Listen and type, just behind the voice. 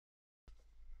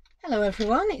Hello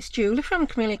everyone, it's Julie from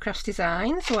Camellia Crafts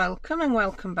Designs. Welcome and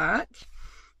welcome back.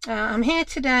 I'm here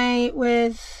today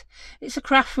with, it's a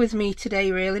craft with me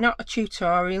today really, not a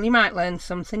tutorial. You might learn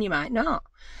something, you might not.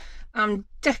 I'm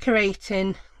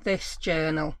decorating this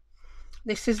journal.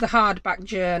 This is the hardback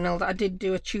journal that I did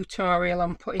do a tutorial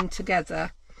on putting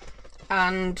together.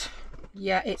 And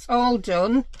yeah, it's all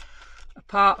done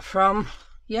apart from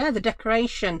the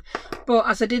decoration. But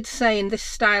as I did say, in this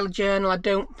style journal I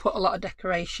don't put a lot of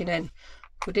decoration in.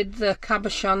 We did the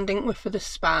cabochon, didn't we, for the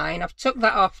spine. I've took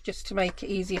that off just to make it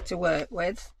easier to work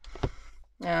with.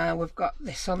 We've got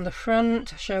this on the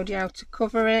front. I showed you how to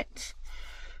cover it.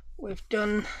 We've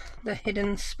done the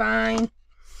hidden spine.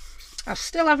 I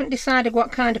still haven't decided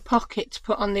what kind of pocket to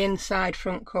put on the inside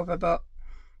front cover, but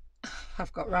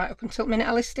I've got right up until the minute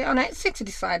I list it on Etsy to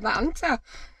decide that, haven't I?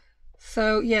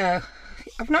 So yeah,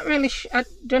 I've not really I've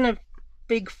done a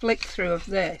big flick through of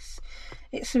this.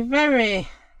 It's a very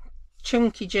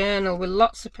chunky journal with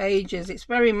lots of pages. It's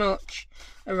very much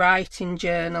a writing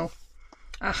journal.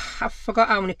 I forgot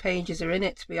how many pages are in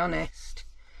it, to be honest.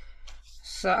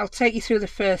 So I'll take you through the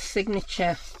first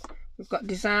signature. We've got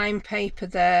design paper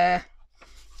there,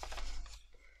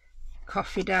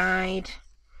 coffee dyed.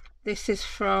 This is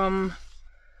from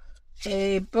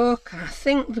a book. I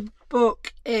think the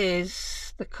book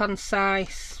is The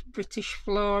Concise British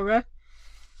Flora,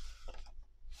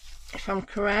 if I'm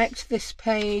correct. This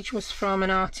page was from an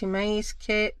Arty Maze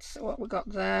kit. What we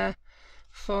got there,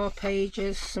 4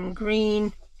 pages, some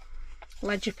green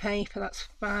ledger paper, that's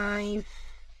 5.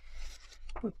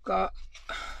 We've got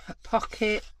a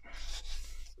pocket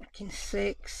making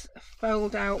 6, a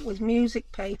fold out with music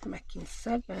paper making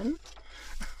 7,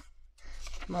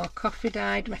 more coffee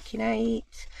dyed making 8,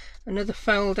 another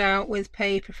fold out with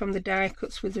paper from the die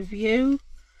cuts with a view.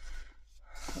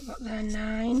 I've got there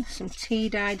 9, some tea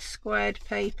dyed squared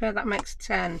paper, that makes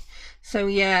 10. So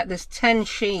yeah, there's 10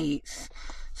 sheets.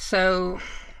 So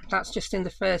that's just in the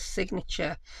first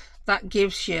signature. That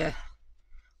gives you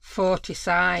 40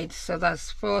 sides, so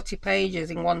there's 40 pages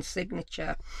in one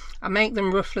signature. I make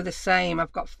them roughly the same.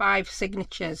 I've got 5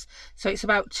 signatures, so it's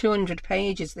about 200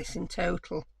 pages this in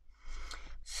total.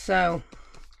 So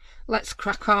let's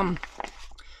crack on.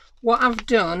 What I've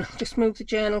done, just move the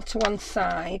journal to one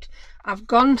side, I've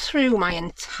gone through my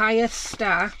entire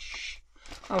stash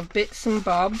of bits and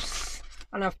bobs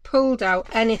and I've pulled out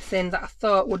anything that I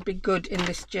thought would be good in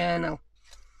this journal.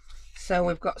 So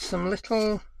we've got some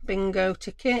little bingo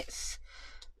tickets.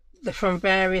 They're from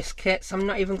various kits. I'm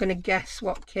not even going to guess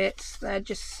what kits. They're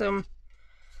just some,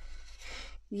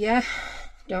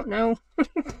 don't know.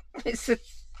 It's a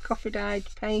coffee dyed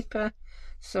paper,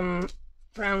 some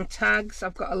brown tags.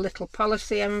 I've got a little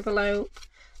policy envelope.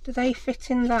 Do they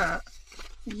fit in that?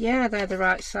 Yeah, they're the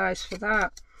right size for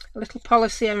that. A little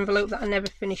policy envelope that I never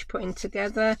finished putting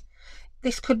together.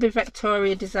 This could be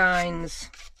Victoria Designs.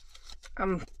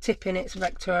 I'm tipping it's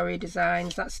Victoria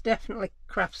Designs. That's definitely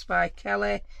Crafts by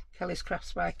Kelly. Kelly's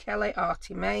Crafts by Kelly,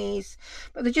 Arty Maze.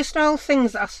 But they're just all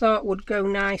things that I thought would go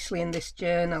nicely in this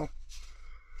journal.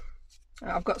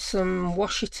 I've got some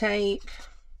washi tape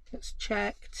that's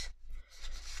checked.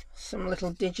 Some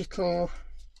little digital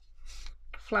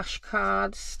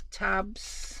flashcards,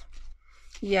 tabs.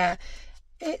 Yeah,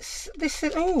 this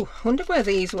is, oh, I wonder where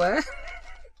these were.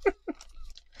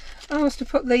 I must have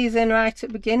put these in right at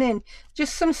the beginning.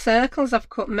 Just some circles I've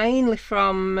cut, mainly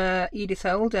from Edith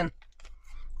Holden.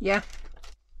 Yeah,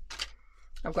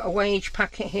 I've got a wage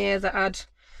packet here that I'd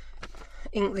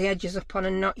inked the edges up on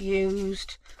and not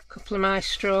used. A couple of my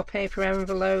straw paper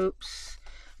envelopes.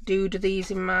 Do these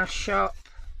in my shop.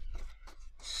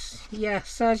 Yeah,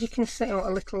 so as you can see, a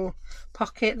little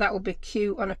pocket that will be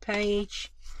cute on a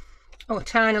page. Oh, a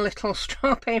tiny little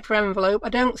straw paper envelope. I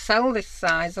don't sell this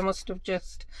size. I must have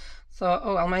just thought,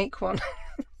 oh, I'll make one.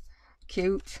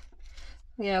 Cute.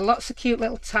 Yeah, lots of cute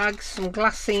little tags. Some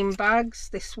glassine bags.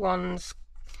 This one's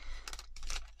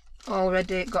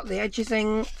already got the edges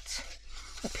inked.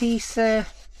 A piece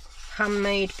of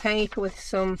handmade paper with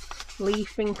some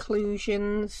leaf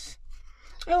inclusions.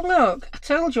 Oh look, I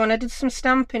told you when I did some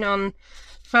stamping on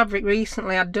fabric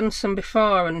recently, I'd done some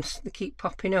before and they keep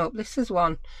popping up. This is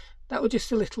one. That was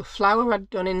just a little flower I'd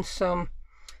done in some,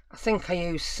 I think I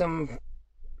used some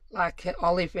like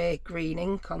olive green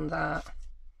ink on that.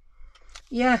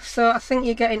 Yeah, so I think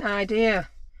you're getting an idea.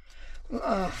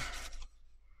 Oh,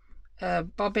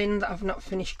 bobbin that I've not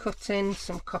finished cutting,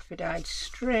 some coffee dyed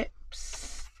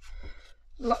strips,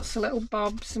 lots of little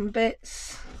bobs and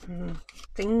bits and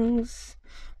things.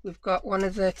 We've got one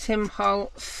of the Tim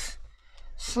Holtz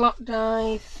slot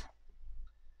dies.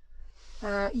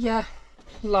 Yeah,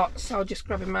 lots. I'll just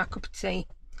grab my cup of tea.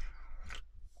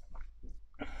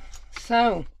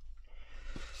 So,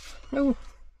 oh,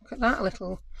 look at that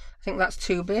little, I think that's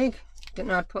too big. Didn't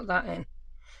know I'd put that in.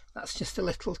 That's just a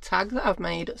little tag that I've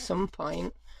made at some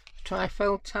point. A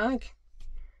trifold tag.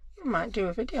 I might do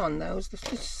a video on those. This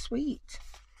is sweet.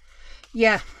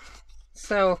 Yeah,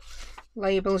 so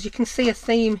labels. You can see a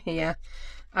theme here,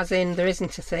 as in there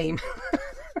isn't a theme.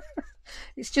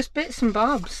 It's just bits and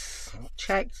bobs.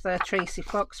 Checked their Tracy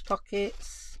Fox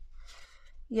pockets.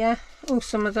 Yeah, oh,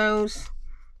 some of those.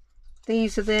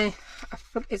 These are the,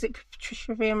 is it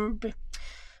Patricia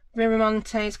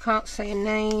Viramontes? Can't say a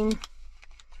name.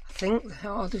 I think,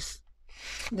 oh,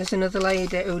 there's another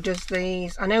lady who does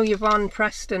these. I know Yvonne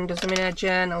Preston does them in her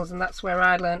journals, and that's where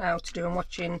I learned how to do them,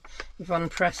 watching Yvonne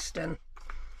Preston.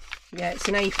 Yeah, it's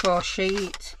an A4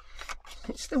 sheet.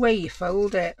 It's the way you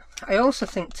fold it. I also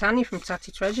think Tania from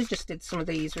Tatty Treasures just did some of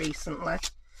these recently.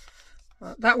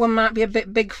 That one might be a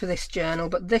bit big for this journal,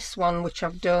 but this one, which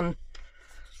I've done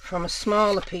from a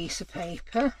smaller piece of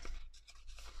paper.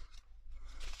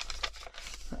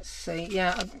 Let's see,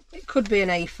 yeah, it could be an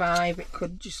A5, it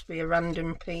could just be a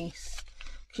random piece.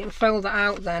 You can fold that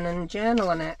out then and journal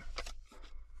on it.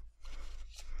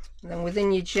 And then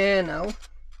within your journal,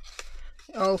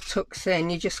 it all tucks in,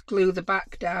 you just glue the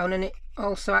back down and it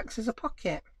also acts as a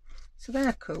pocket. So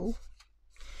they're cool.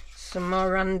 Some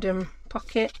more random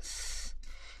pockets.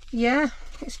 Yeah,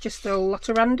 it's just a lot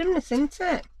of randomness, isn't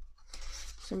it?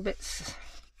 Some bits.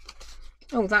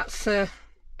 Oh, that's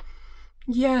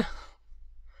yeah,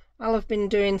 I'll have been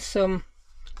doing some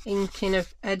inking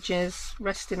of edges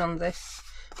resting on this,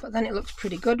 but then it looks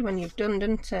pretty good when you've done,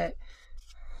 doesn't it?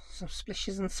 Some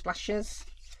splishes and splashes.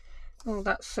 Oh,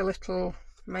 that's a little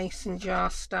mason jar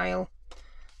style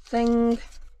thing.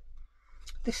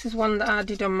 This is one that I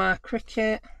did on my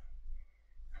cricket.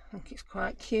 I think it's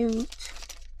quite cute.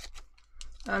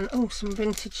 And oh, some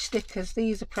vintage stickers.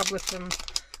 These are probably from,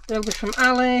 they'll be from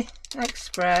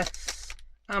AliExpress,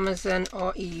 Amazon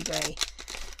or eBay.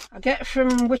 I get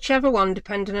from whichever one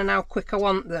depending on how quick I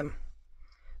want them.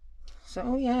 So,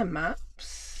 oh yeah,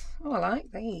 maps. Oh, I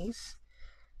like these.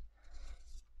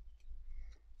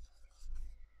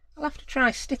 I'll have to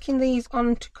try sticking these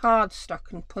onto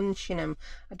cardstock and punching them.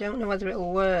 I don't know whether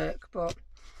it'll work, but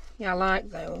yeah, I like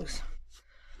those.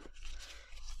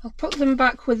 I'll put them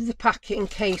back with the packet in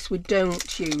case we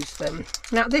don't use them.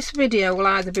 Now, this video will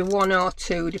either be 1 or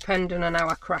 2, depending on how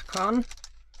I crack on.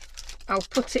 I'll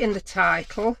put it in the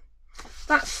title.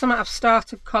 That's something I've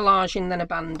started collaging then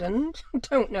abandoned.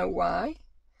 Don't know why.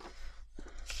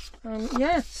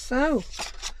 Yeah, so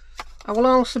I will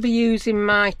also be using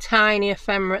my tiny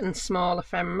ephemera and small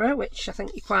ephemera, which I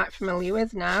think you're quite familiar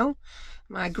with now.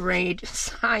 My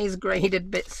size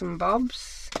graded bits and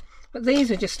bobs. But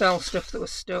these are just all stuff that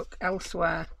was stuck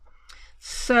elsewhere.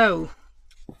 So,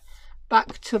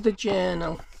 back to the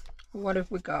journal. What have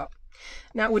we got?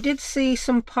 Now, we did see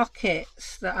some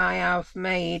pockets that I have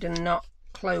made and not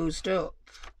closed up.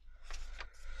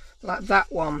 Like that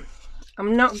one.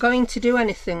 I'm not going to do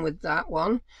anything with that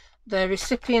one. The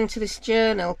recipient of this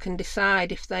journal can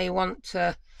decide if they want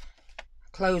to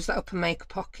close that up and make a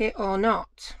pocket or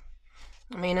not.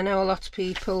 I mean, I know a lot of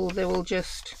people, they will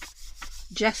just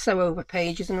gesso over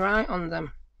pages and write on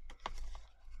them.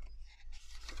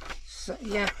 So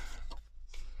yeah,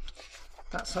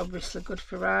 that's obviously good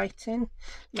for writing.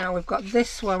 Now we've got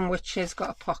this one which has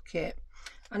got a pocket.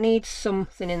 I need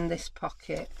something in this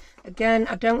pocket. Again,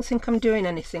 I don't think I'm doing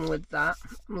anything with that.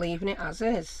 I'm leaving it as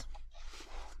is.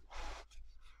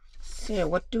 So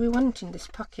what do we want in this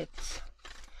pocket?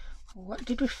 What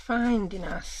did we find in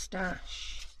our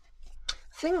stash?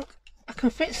 I think I can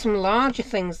fit some larger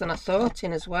things than I thought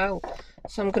in as well.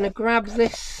 So I'm going to grab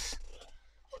this.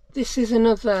 This is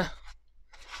another.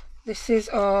 This is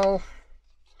all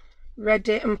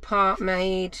Reddit and part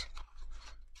made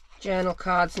journal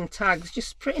cards and tags.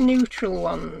 Just pretty neutral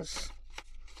ones.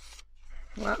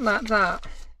 Like that.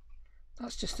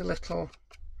 That's just a little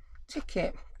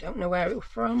ticket. Don't know where it was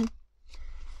from.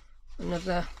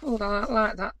 Another. Oh, I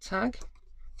like that tag.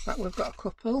 That we've got a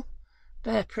couple.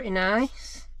 They're pretty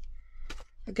nice.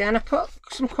 Again, I put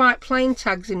some quite plain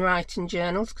tags in writing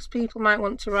journals because people might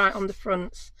want to write on the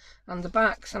fronts and the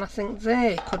backs, and I think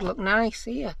they could look nice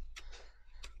here.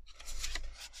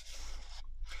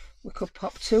 We could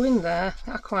pop 2 in there.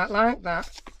 I quite like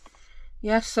that.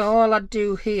 Yeah, so all I'd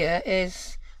do here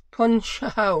is punch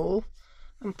a hole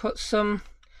and put some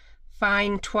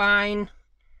fine twine.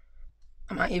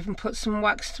 I might even put some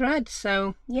wax thread.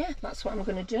 So yeah, that's what I'm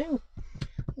going to do.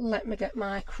 Let me get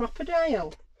my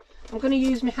crocodile. I'm going to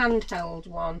use my handheld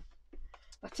one.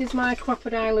 That is my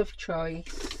crocodile of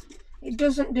choice. It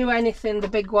doesn't do anything the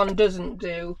big one doesn't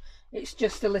do. It's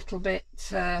just a little bit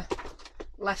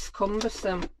less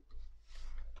cumbersome.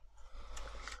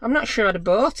 I'm not sure I'd have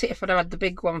bought it if I'd have had the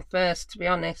big one first, to be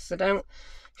honest. So don't,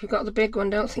 if you've got the big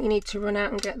one, don't think you need to run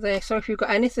out and get this. Or if you've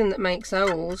got anything that makes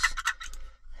holes,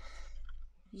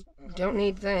 you don't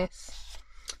need this.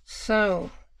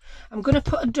 So I'm going to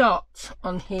put a dot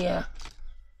on here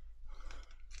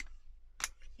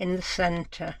in the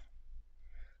centre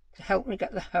to help me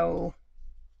get the hole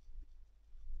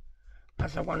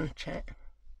as I want it.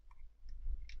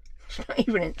 It's not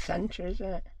even in the centre, is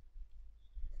it?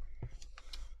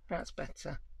 That's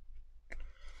better.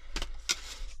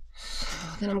 So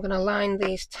then I'm going to line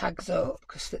these tags up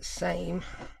because they're the same.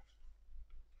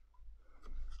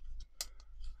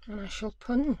 And I shall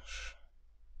punch.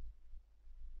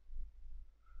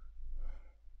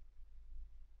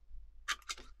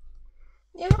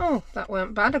 Yeah, oh, that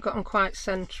weren't bad. I got them quite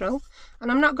central. And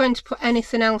I'm not going to put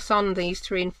anything else on these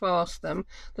to reinforce them.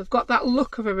 They've got that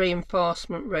look of a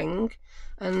reinforcement ring.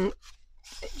 And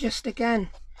it just, again,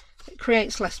 it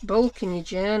creates less bulk in your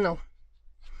journal.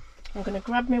 I'm going to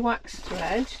grab my wax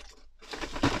thread.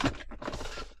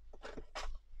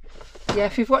 Yeah,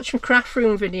 if you've watched my craft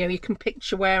room video, you can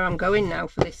picture where I'm going now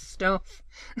for this stuff.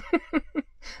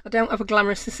 I don't have a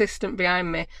glamorous assistant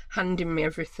behind me handing me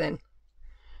everything.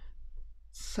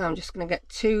 So I'm just going to get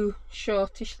 2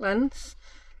 shortish lengths.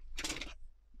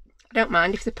 I don't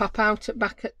mind if they pop out at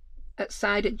back at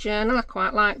side at journal. I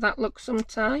quite like that look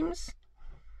sometimes.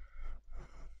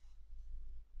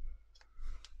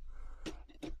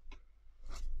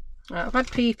 Right, I've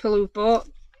had people who've bought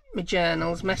my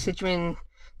journals message me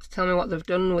to tell me what they've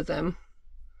done with them.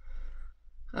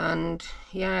 And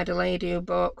yeah, I had a lady who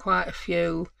bought quite a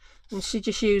few and she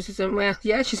just uses them. Well,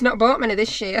 yeah, she's not bought many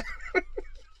this year.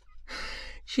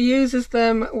 She uses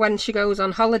them when she goes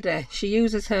on holiday. She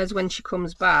uses hers when she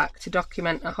comes back to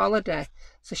document a holiday.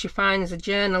 So she finds a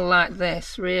journal like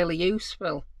this really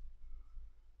useful.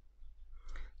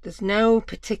 There's no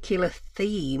particular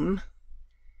theme,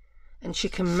 and she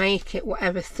can make it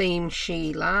whatever theme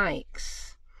she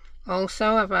likes.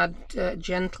 Also, I've had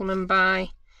gentlemen buy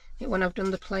it when I've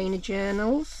done the plainer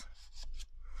journals.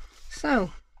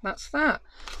 So that's that.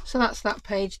 So that's that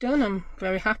page done. I'm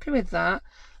very happy with that.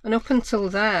 And up until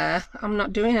there, I'm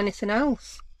not doing anything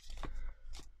else.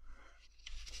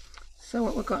 So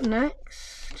what we've got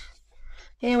next,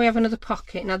 here we have another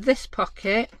pocket. Now this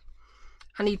pocket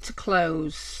I need to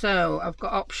close, so I've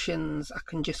got options. I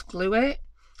can just glue it,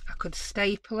 I could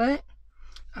staple it,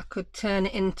 I could turn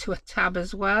it into a tab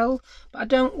as well, but I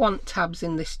don't want tabs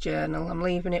in this journal. I'm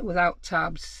leaving it without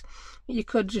tabs. You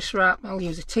could just wrap, I'll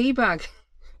use a tea bag.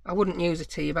 I wouldn't use a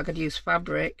tea bag, I'd use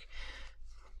fabric.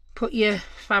 Put your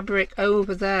fabric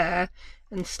over there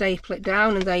and staple it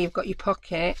down, and there you've got your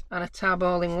pocket and a tab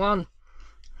all in one.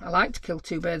 I like to kill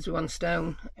 2 birds with 1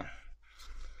 stone.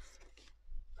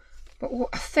 But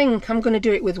I think I'm going to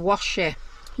do it with washi.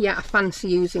 Yeah, I fancy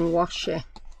using washi.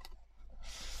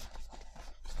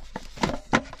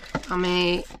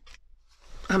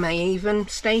 I may even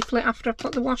staple it after I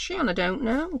put the washi on, I don't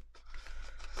know.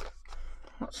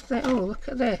 What's that? Oh, look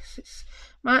at this. It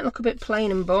might look a bit plain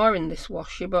and boring, this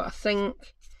washi, but I think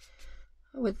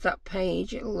with that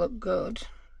page it'll look good.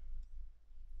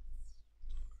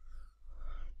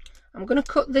 I'm going to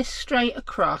cut this straight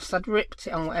across. I'd ripped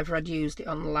it on whatever I'd used it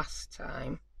on last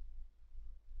time.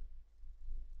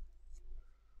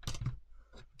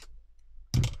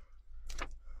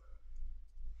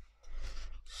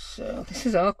 So this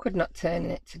is awkward not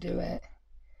turning it to do it.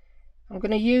 I'm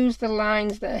going to use the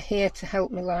lines that are here to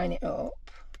help me line it up.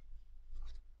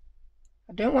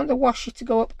 I don't want the washi to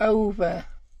go up over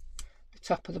the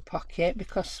top of the pocket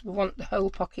because we want the whole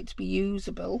pocket to be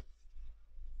usable.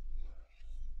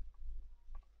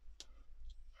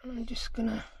 I'm just going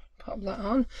to pop that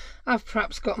on. I've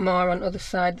perhaps got more on the other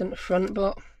side than the front,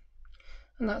 but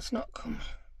and that's not come.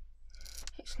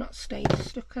 It's not stayed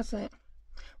stuck, has it?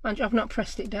 Mind you, I've not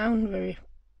pressed it down very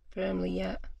firmly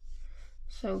yet.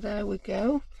 So there we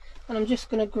go. And I'm just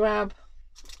going to grab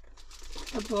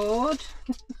a board.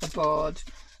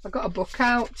 I've got a book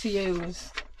out to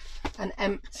use. An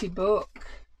empty book.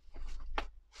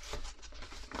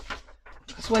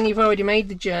 Because when you've already made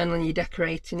the journal and you're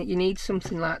decorating it, you need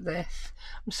something like this.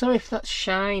 I'm sorry if that's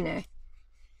shiny.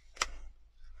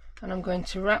 And I'm going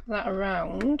to wrap that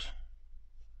around.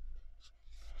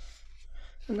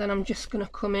 And then I'm just going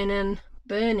to come in and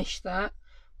burnish that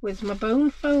with my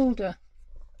bone folder.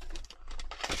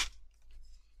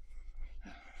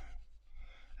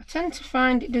 I tend to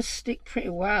find it does stick pretty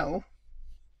well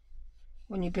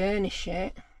when you burnish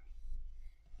it.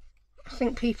 I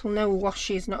think people know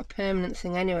washi is not a permanent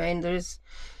thing anyway, and there is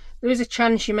a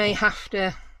chance you may have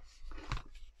to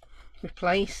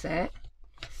replace it.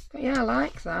 But yeah, I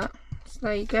like that. So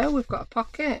there you go, we've got a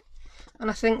pocket. And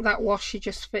I think that washi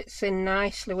just fits in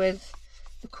nicely with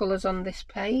the colours on this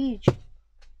page.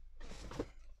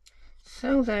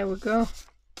 So there we go.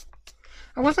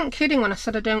 I wasn't kidding when I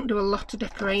said I don't do a lot of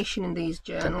decoration in these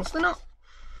journals. They're not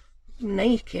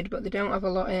naked, but they don't have a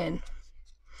lot in.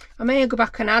 I may go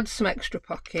back and add some extra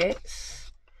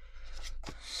pockets.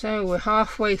 So we're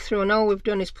halfway through and all we've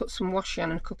done is put some washi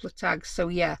on and a couple of tags. So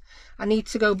yeah, I need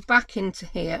to go back into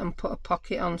here and put a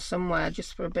pocket on somewhere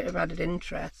just for a bit of added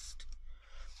interest.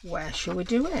 Where shall we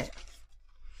do it?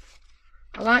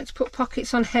 I like to put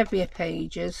pockets on heavier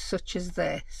pages such as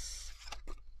this.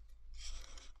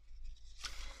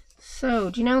 So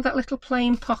do you know that little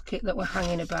plain pocket that we're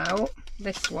hanging about?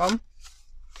 This one.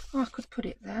 Oh, I could put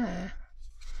it there.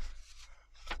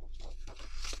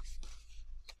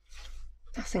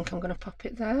 I think I'm going to pop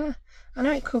it there. I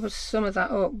know it covers some of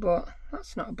that up, but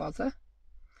that's not a bother.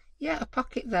 Yeah, a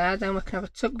pocket there, then we can have a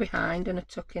tuck behind and a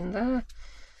tuck in there.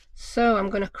 So I'm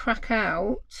going to crack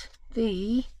out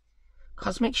the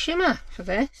Cosmic Shimmer for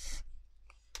this.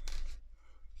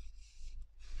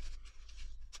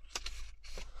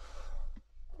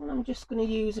 And I'm just going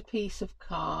to use a piece of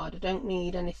card. I don't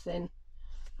need anything.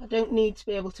 I don't need to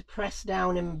be able to press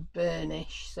down and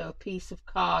burnish, so a piece of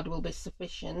card will be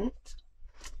sufficient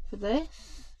for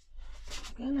this.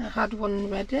 Again, I had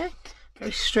one ready.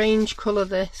 Very strange colour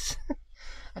this.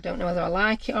 I don't know whether I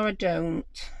like it or I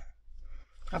don't.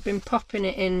 I've been popping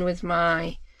it in with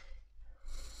my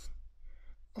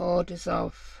orders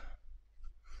of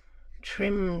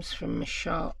trims from my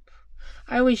shop.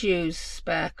 I always use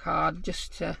spare card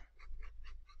just to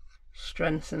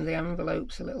strengthen the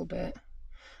envelopes a little bit.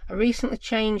 I recently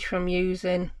changed from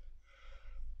using...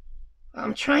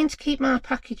 I'm trying to keep my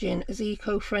packaging as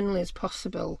eco-friendly as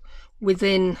possible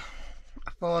within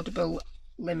affordable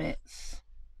limits.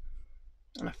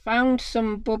 And I found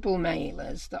some bubble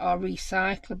mailers that are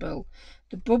recyclable.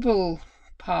 The bubble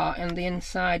part and the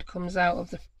inside comes out of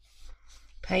the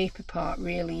paper part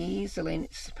really easily, and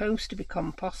it's supposed to be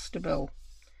compostable.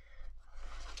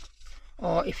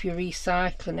 Or if you're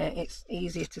recycling it, it's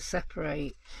easier to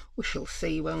separate. We shall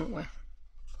see, won't we?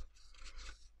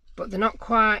 But they're not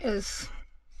quite as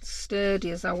sturdy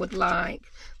as I would like,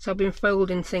 so I've been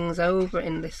folding things over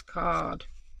in this card.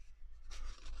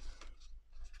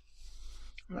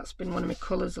 And that's been one of my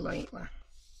colours lately.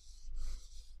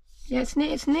 Yeah,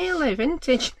 it's nearly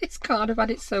vintage, this card. I've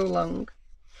had it so long.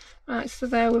 Right, so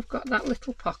there we've got that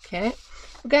little pocket.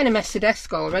 We're getting a messy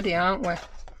desk already, aren't we?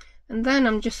 And then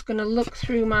I'm just going to look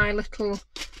through my little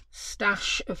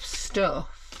stash of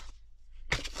stuff.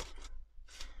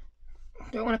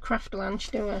 Don't want to craft a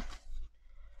lunch, do I?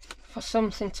 For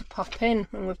something to pop in,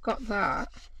 and we've got that.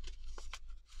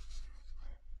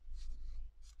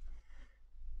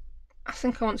 I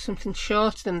think I want something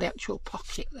shorter than the actual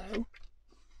pocket though.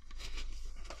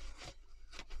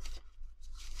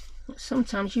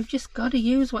 Sometimes you've just got to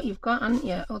use what you've got, haven't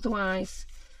you? Otherwise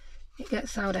it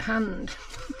gets out of hand.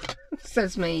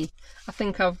 Says me. I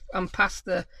think I'm past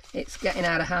the it's getting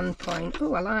out of hand point.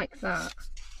 Oh, I like that.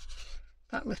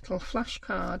 That little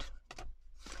flashcard.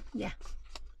 Yeah.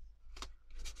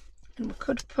 And we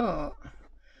could put, I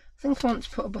think I want to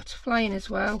put a butterfly in as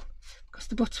well, because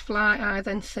the butterfly I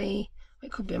then see,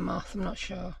 it could be a moth, I'm not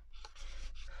sure,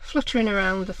 fluttering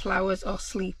around the flowers or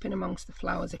sleeping amongst the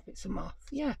flowers if it's a moth.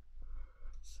 Yeah,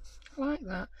 I like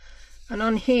that. And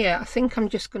on here I think I'm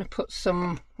just going to put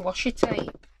some washi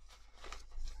tape.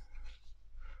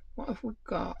 What have we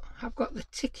got? I've got the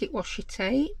ticket washi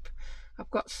tape.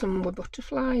 I've got some with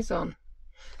butterflies on,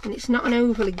 and it's not an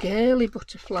overly girly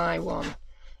butterfly one,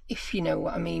 if you know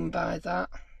what I mean by that.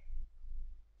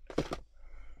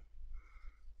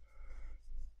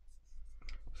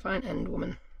 Fine end,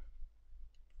 woman.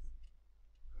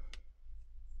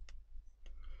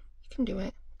 You can do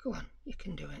it. Go on, you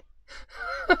can do it.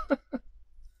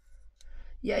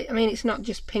 Yeah, I mean, it's not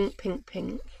just pink, pink,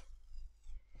 pink.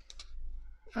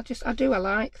 I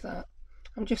like that.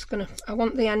 I'm just gonna, I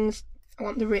want the ends, I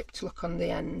want the ripped look on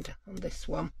the end on this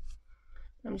one.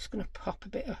 I'm just gonna pop a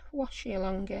bit of washi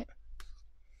along it.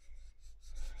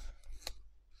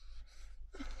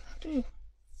 I do.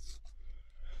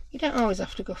 You don't always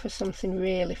have to go for something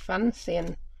really fancy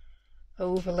and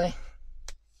overly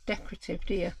decorative,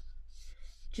 do you?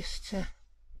 Just to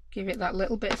give it that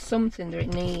little bit of something that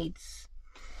it needs.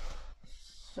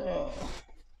 So,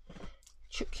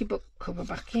 chuck your book cover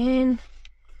back in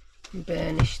and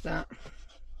burnish that.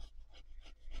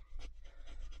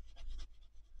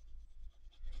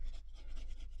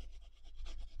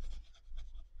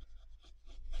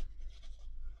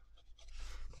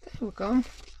 There we go.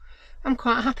 I'm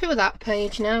quite happy with that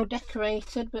page now,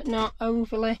 decorated but not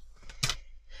overly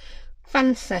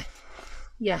fancy.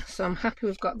 Yeah, so I'm happy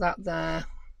we've got that there.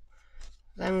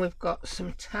 Then we've got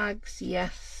some tags,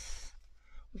 yes.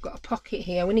 We've got a pocket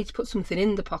here. We need to put something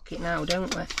in the pocket now,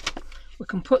 don't we? We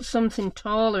can put something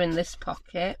taller in this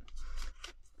pocket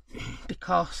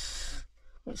because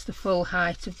it's the full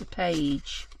height of the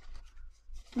page.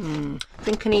 I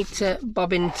think I need to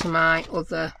bob into my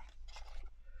other...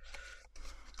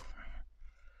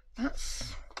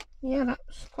 That's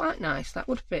quite nice. That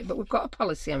would fit, but we've got a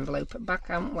policy envelope at back,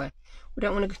 haven't we? We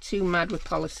don't want to go too mad with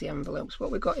policy envelopes.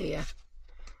 What we got here?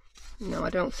 No, I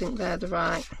don't think they're the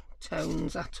right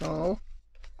tones at all.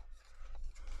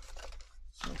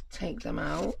 So I'll take them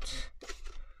out.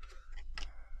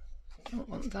 Don't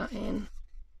want that in.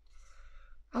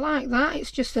 I like that.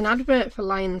 It's just an advert for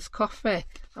Lion's Coffee.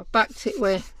 I've backed it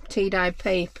with tea-dyed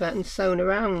paper and sewn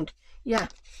around. Yeah.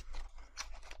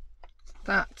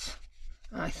 That,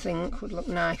 I think, would look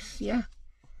nice. Yeah.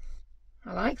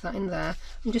 I like that in there.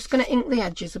 I'm just going to ink the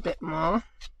edges a bit more.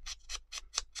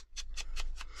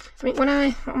 I mean,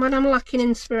 when I'm lacking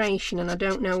inspiration and I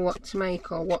don't know what to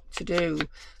make or what to do,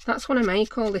 that's when I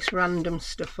make all this random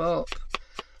stuff up.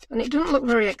 And it doesn't look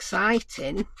very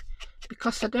exciting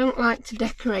because I don't like to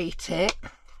decorate it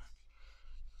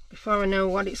before I know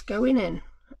what it's going in.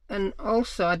 And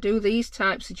also I do these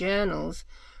types of journals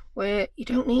where you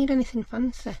don't need anything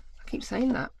fancy. I keep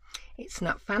saying that. It's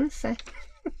not fancy.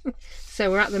 So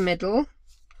we're at the middle.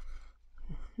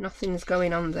 Nothing's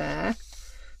going on there.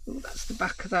 Ooh, that's the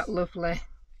back of that lovely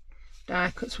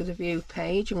die cuts with a view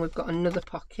page, and we've got another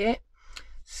pocket.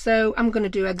 So I'm going to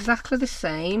do exactly the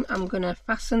same. I'm going to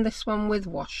fasten this one with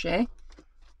washi,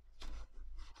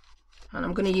 and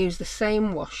I'm going to use the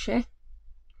same washi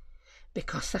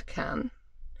because I can.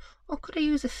 Or could I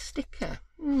use a sticker?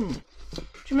 Do you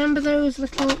remember those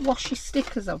little washi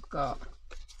stickers I've got?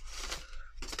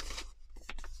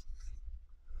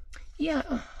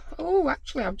 Yeah. Oh,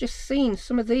 actually, I've just seen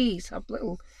some of these have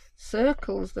little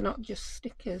circles. They're not just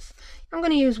stickers. I'm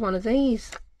going to use one of these.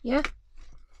 Yeah.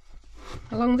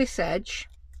 Along this edge.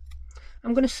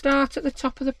 I'm going to start at the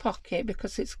top of the pocket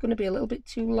because it's going to be a little bit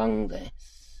too long,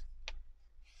 this.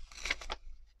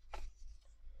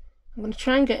 I'm going to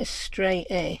try and get as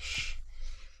straight-ish.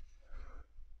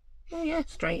 Oh yeah,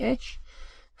 straight-ish.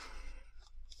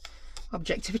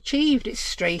 Objective achieved, it's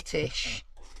straight-ish.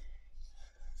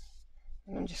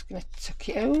 And I'm just going to tuck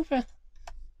it over.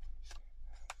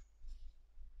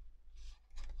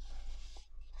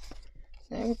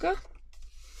 There we go.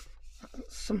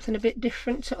 That's something a bit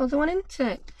different to the other one, isn't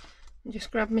it? And just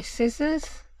grab my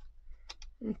scissors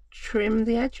and trim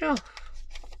the edge off.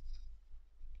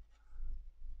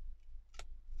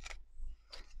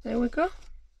 There we go.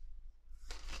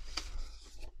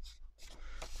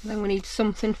 And then we need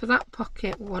something for that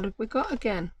pocket. What have we got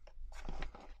again?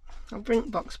 I'll bring the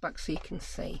box back so you can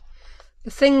see.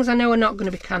 The things I know are not going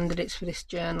to be candidates for this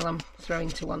journal I'm throwing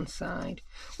to one side.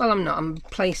 Well, I'm not. I'm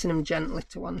placing them gently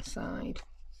to one side.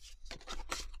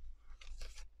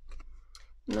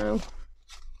 No.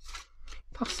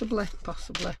 Possibly.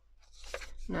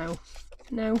 No.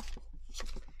 No.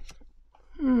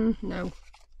 No.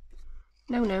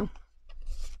 No.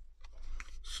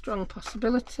 Strong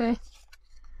possibility.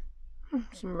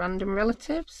 Some random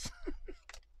relatives.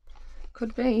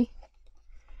 Could be.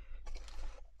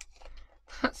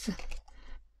 That's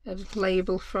a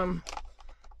label from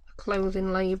a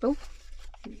clothing label.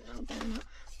 No,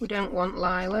 we don't want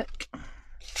lilac.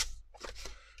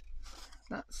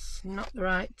 That's not the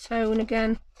right tone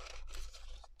again.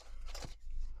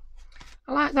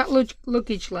 I like that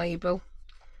luggage label.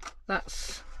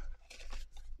 That's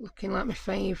looking like my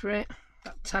favourite.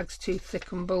 That tag's too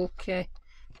thick and bulky.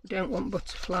 We don't want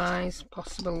butterflies.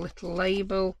 Possible little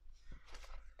label.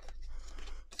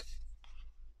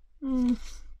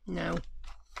 No.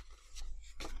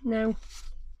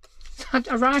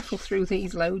 I rifle through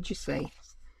these loads, you see,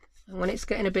 and when it's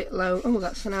getting a bit low, oh,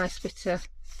 that's a nice bit of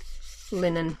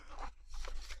linen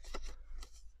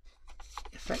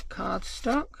effect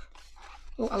cardstock.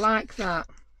 Oh, I like that.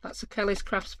 That's a Kelly's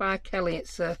Crafts by Kelly.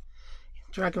 It's a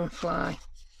dragonfly.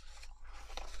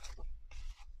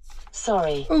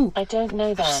 Sorry, ooh, I don't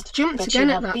know that. Jumped but again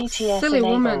you at have that BTS silly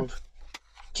enabled. woman.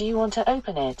 Do you want to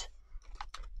open it?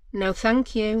 No,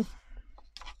 thank you.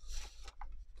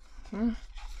 There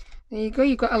you go.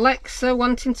 You've got Alexa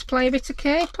wanting to play a bit of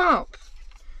K-pop.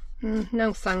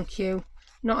 No, thank you.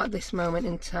 Not at this moment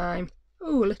in time.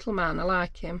 Oh, little man. I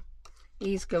like him.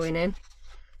 He's going in.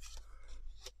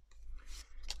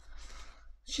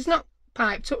 She's not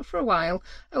piped up for a while.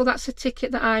 Oh, that's a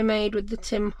ticket that I made with the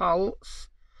Tim Holtz.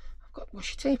 I've got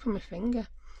washi tape on my finger.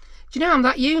 Do you know, I'm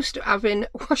that used to having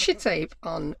washi tape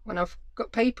on when I've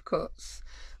got paper cuts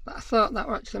that I thought that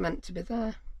were actually meant to be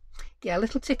there. Yeah, a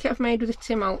little ticket I've made with a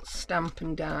Tim Holtz stamp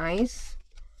and dies.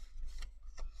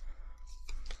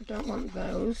 I don't want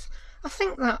those. I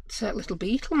think that little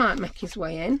beetle might make his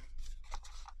way in.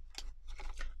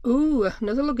 Ooh,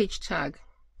 another luggage tag.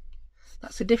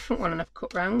 That's a different one and I've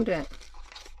cut round it.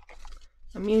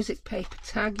 A music paper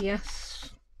tag, yes.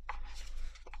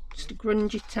 Just a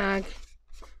grungy tag.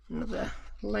 Another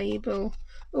label.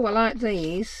 Oh, I like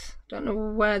these. Don't know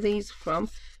where these are from.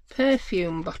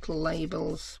 Perfume bottle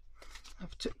labels.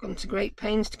 I've gone to great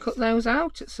pains to cut those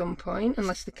out at some point,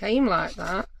 unless they came like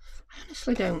that. I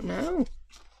honestly don't know.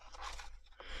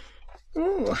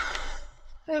 Oh,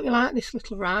 I hope you like this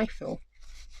little rifle.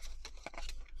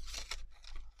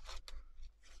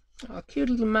 Oh, a cute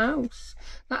little mouse.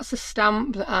 That's a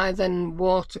stamp that I then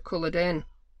watercoloured in.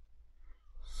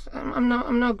 I'm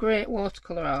not a great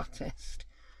watercolour artist.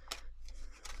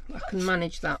 I can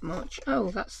manage that much. Oh,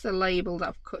 that's the label that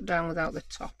I've cut down without the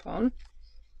top on.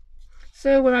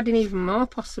 So we're adding even more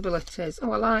possibilities.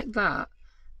 Oh, I like that.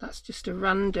 That's just a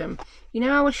random. You know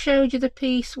how I showed you the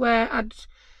piece where I'd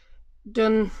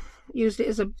used it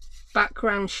as a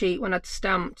background sheet when I'd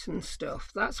stamped and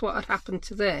stuff? That's what had happened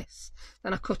to this.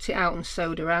 Then I cut it out and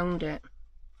sewed around it.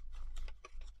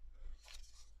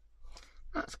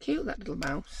 That's cute, that little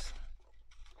mouse.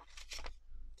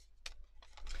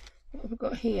 What have we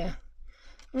got here?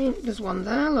 I mean, there's one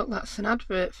there, look, that's an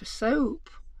advert for soap.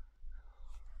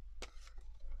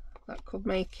 That could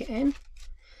make it in.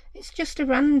 It's just a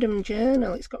random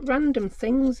journal, it's got random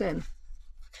things in.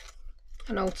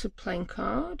 An altered plain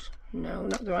card. No,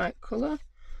 not the right colour.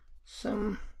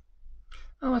 Some...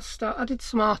 Oh, I did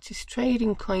some artist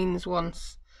trading coins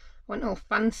once. Went all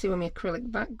fancy with my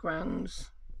acrylic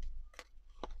backgrounds.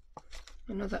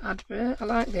 Another advert. I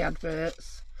like the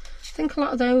adverts. I think a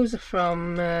lot of those are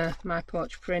from My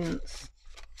Porch Prints.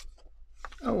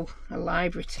 Oh, a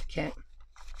library ticket.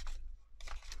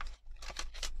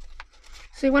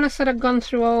 See, when I said I'd gone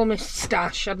through all my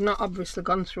stash, I'd not obviously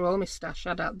gone through all my stash,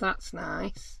 had I? That's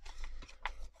nice.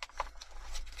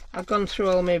 I've gone through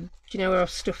all my, you know, where I've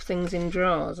stuffed things in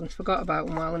drawers and forgot about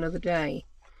them while another day.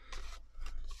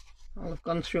 Well, I've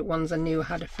gone through ones I knew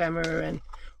had ephemera, and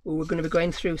oh, we're going to be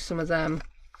going through some of them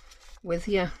with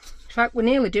you. In fact, we're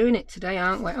nearly doing it today,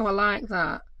 aren't we? Oh, I like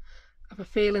that. I have a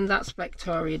feeling that's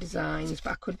Victoria Designs,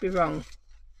 but I could be wrong.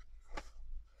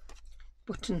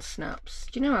 Button snaps.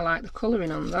 Do you know I like the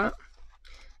colouring on that?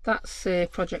 That's a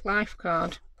Project Life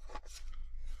card.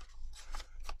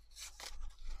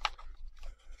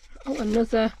 Oh,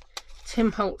 another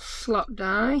Tim Holtz slot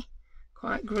die.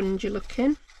 Quite grungy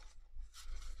looking.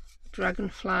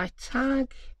 Dragonfly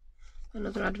tag.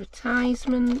 Another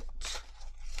advertisement.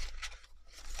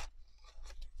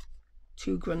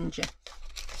 Too grungy.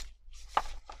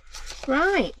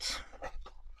 Right.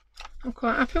 I'm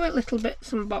quite happy with little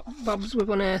bits and bobs we've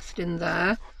unearthed in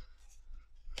there.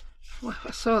 Well,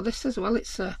 I saw this as well.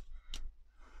 It's a...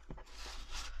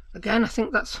 Again, I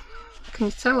think that's... Can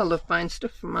you tell I love buying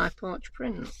stuff from My Porch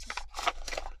Prints?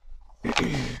 I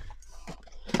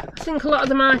think a lot of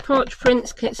the My Porch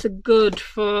Prints kits are good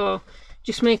for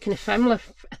just making ephemera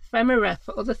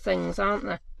for other things, aren't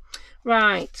they?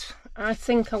 Right, I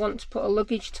think I want to put a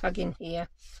luggage tag in here.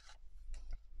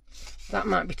 That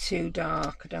might be too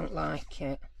dark, I don't like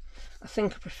it. I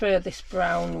think I prefer this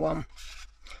brown one.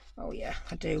 Oh yeah,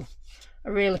 I do. I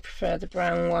really prefer the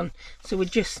brown one. So we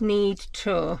just need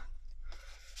to...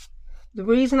 The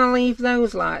reason I leave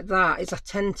those like that is I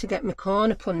tend to get my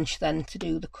corner punch then to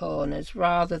do the corners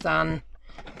rather than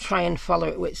try and follow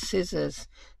it with scissors.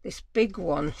 This big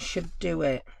one should do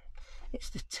it. It's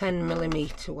the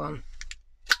 10mm one.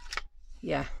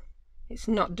 Yeah, it's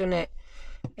not done it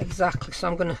exactly, so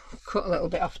I'm going to cut a little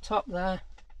bit off top there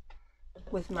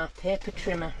with my paper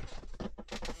trimmer.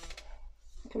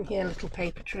 Come here, little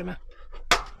paper trimmer.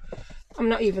 I'm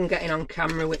not even getting on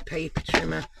camera with paper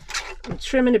trimmer. I'm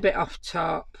trimming a bit off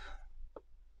top.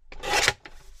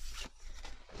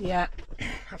 Yeah,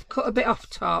 I've cut a bit off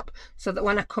top so that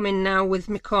when I come in now with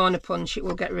my corner punch it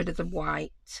will get rid of the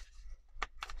white.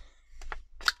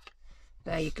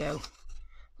 There you go.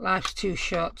 Life's too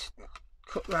short to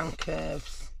cut round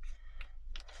curves.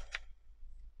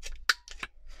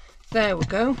 There we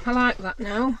go. I like that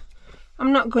now.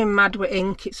 I'm not going mad with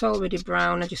ink, it's already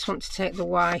brown. I just want to take the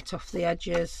white off the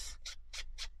edges.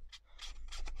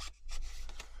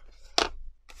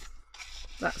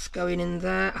 That's going in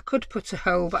there. I could put a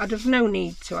hole, but I'd have no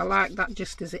need to. I like that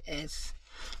just as it is.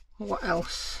 What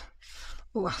else?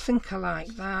 Oh, I think I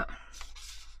like that.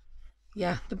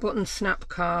 yeah, the button snap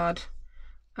card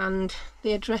and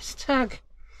the address tag.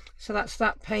 So that's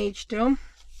that page done.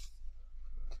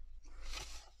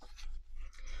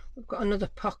 We've got another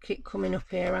pocket coming up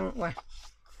here, haven't we?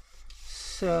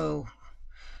 So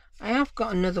I have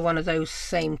got another one of those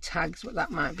same tags, but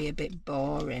that might be a bit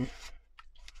boring.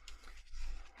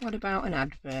 What about an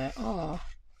advert or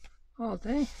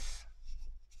this?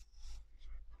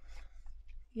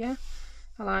 Yeah,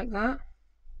 I like that.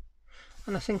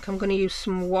 And I think I'm going to use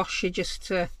some washi just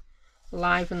to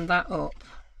liven that up.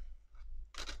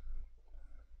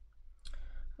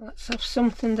 Let's have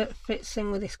something that fits in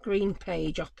with this green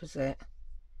page opposite.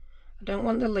 I don't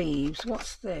want the leaves.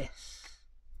 What's this?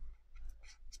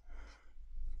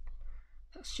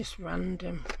 That's just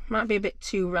random. Might be a bit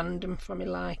too random for my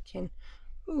liking.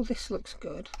 Oh, this looks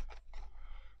good.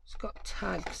 It's got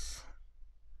tags.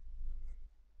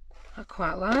 I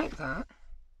quite like that.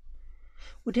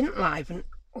 We didn't liven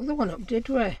the other one up, did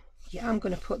we? Yeah, I'm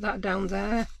going to put that down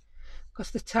there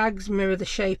because the tags mirror the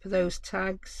shape of those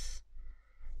tags.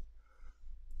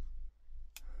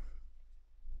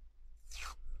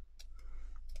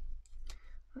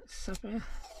 Let's have a...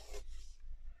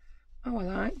 Oh, I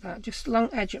like that. Just long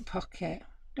edge at pocket.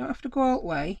 Don't have to go all the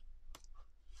way.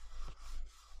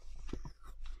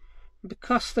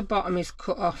 Because the bottom is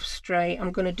cut off straight,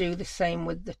 I'm going to do the same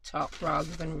with the top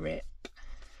rather than rip.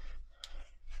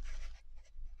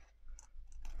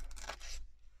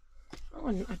 Oh,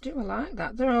 I like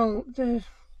that.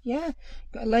 Yeah,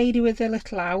 got a lady with a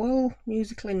little owl,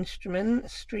 musical instrument, a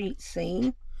street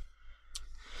scene.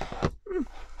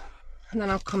 And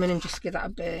then I'll come in and just give that a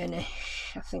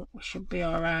burnish. I think we should be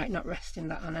alright, not resting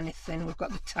that on anything. We've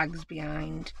got the tags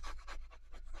behind.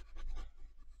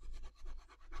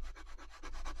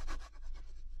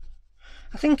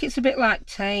 I think it's a bit like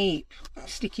tape,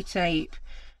 sticky tape.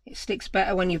 It sticks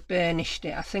better when you've burnished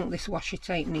it. I think this washi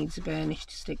tape needs a burnish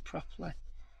to stick properly.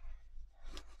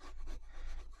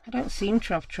 I don't seem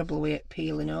to have trouble with it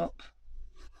peeling up.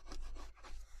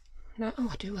 No,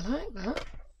 oh, I like that.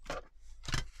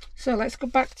 So let's go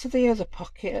back to the other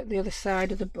pocket at the other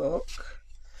side of the book.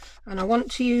 And I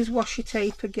want to use washi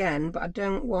tape again, but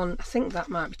I think that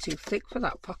might be too thick for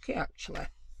that pocket actually.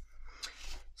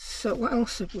 So what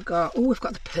else have we got? Oh, we've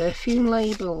got the perfume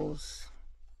labels.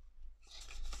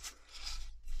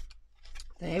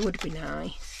 They would be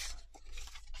nice.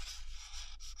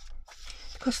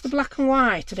 Because the black and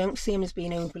white, I don't see them as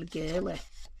being overly girly.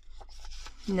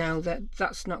 No,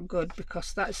 that's not good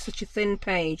because that is such a thin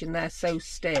page and they're so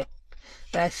stiff.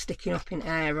 They're sticking up in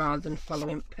air rather than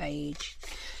following page.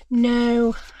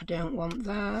 No, I don't want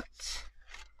that.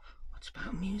 What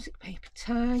about music paper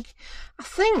tag? I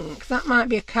think that might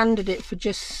be a candidate for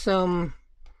just some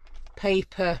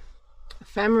paper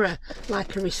ephemera,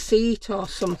 like a receipt or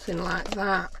something like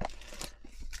that.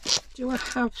 Do I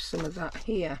have some of that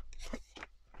here?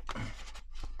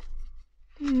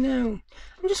 No.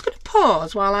 I'm just going to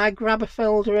pause while I grab a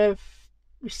folder of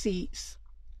receipts.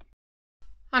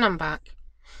 And I'm back.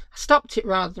 I stopped it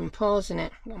rather than pausing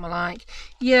it. What am I like?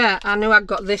 Yeah, I knew I'd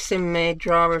got this in my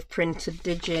drawer of printed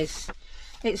digis.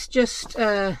 It's just,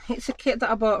 it's a kit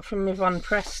that I bought from Yvonne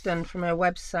Preston from her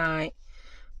website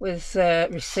with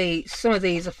receipts. Some of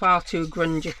these are far too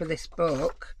grungy for this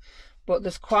book, but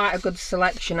there's quite a good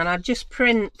selection, and I just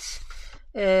print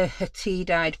a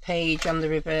tea-dyed page on the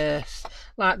reverse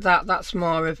like that. That's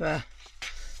more of a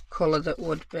colour that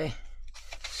would be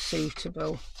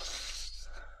suitable.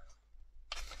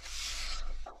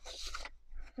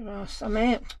 There are some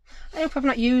here. I hope I've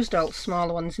not used all the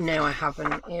smaller ones. No, I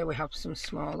haven't. Here we have some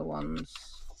smaller ones.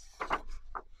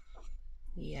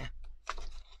 Yeah.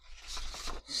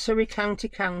 Surrey County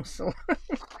Council.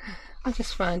 I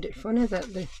just find it funny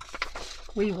that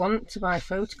we want to buy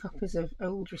photocopies of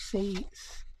old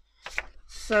receipts.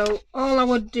 So all I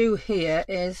would do here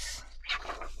is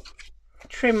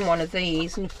trim one of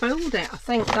these and fold it. I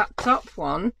think that top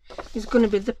one is going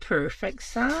to be the perfect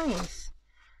size.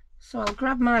 So I'll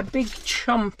grab my big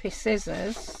chompy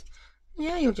scissors.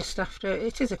 Yeah, you'll just have to,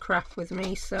 it is a craft with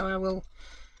me, so I will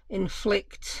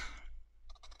inflict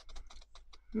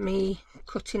me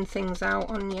cutting things out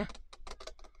on you.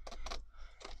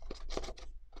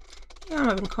 Yeah, I'm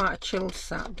having quite a chilled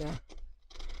Saturday.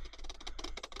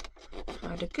 I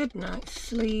had a good night's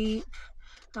sleep.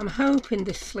 I'm hoping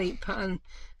this sleep pattern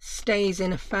stays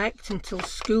in effect until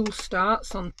school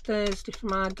starts on Thursday for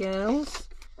my girls.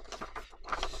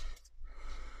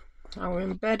 I was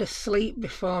in bed asleep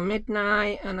before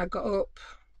midnight and I got up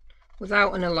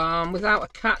without an alarm, without a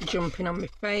cat jumping on my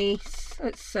face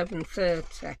at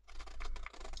 7:30.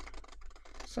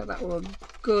 So that was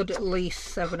good, at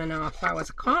least 7.5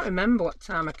 hours. I can't remember what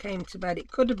time I came to bed.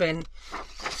 It could have been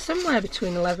somewhere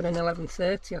between 11 and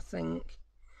 11:30, I think.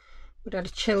 We'd had a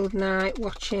chilled night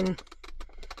watching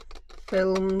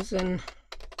films and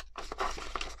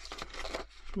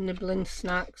nibbling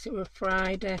snacks. It was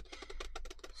Friday.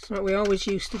 Something we always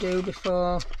used to do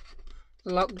before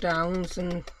the lockdowns,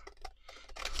 and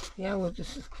yeah, we'll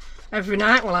just every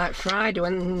night were like Friday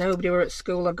when nobody were at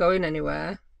school or going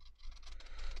anywhere.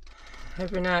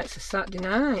 Every night's a Saturday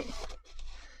night.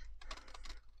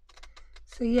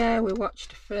 So yeah, we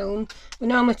watched a film. We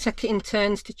normally take it in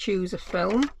turns to choose a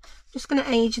film. Just going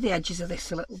to age the edges of this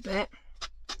a little bit.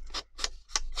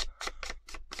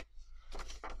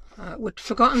 We'd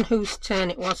forgotten whose turn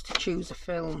it was to choose a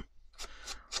film.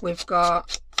 We've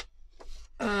got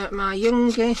my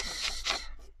youngest,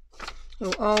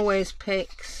 who always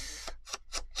picks,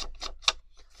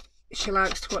 she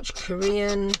likes to watch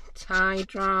Korean, Thai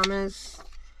dramas.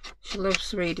 She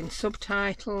loves reading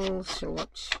subtitles.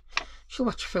 She'll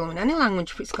watch a film in any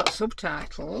language if it's got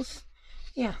subtitles.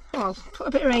 Yeah, I'll put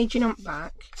a bit of aging on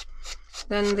back.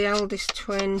 Then the eldest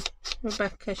twin,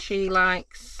 Rebecca, she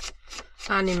likes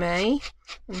anime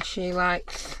and she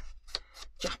likes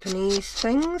Japanese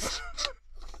things.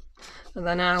 And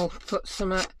then I'll put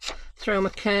some, throw them a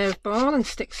curveball and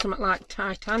stick something like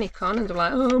Titanic on, and they're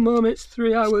like, oh mum, it's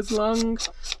 3 hours long.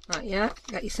 Like, yeah,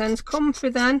 get yourselves comfy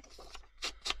then.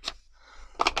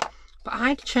 But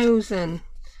I'd chosen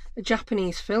a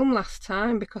Japanese film last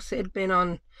time because it had been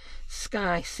on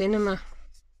Sky Cinema.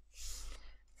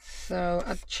 So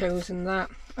I'd chosen that.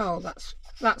 Oh, that's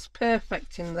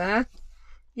perfect in there.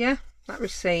 Yeah, that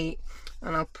receipt.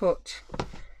 And I'll put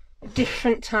a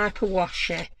different type of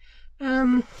washi.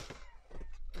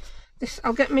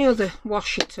 I'll get my other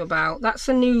washi tub out. That's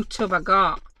a new tub I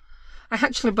got. I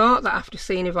actually bought that after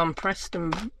seeing Yvonne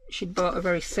Preston. She'd bought a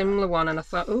very similar one, and I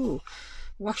thought, ooh,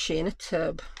 washi in a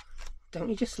tub. Don't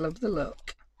you just love the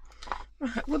look?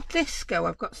 Right, would this go?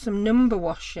 I've got some number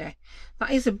washi.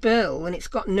 That is a bill and it's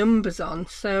got numbers on,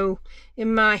 so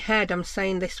in my head I'm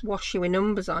saying this washi with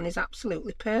numbers on is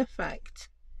absolutely perfect.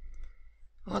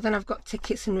 Oh, then I've got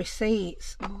tickets and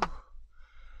receipts. Oh,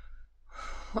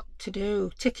 what to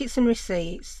do? Tickets and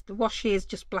receipts. The washi is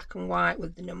just black and white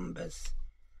with the numbers.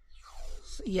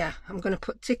 So, yeah, I'm going to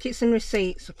put tickets and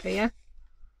receipts up here.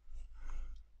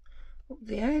 Up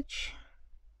the edge.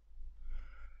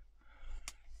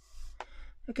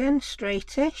 Again,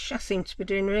 straightish. I seem to be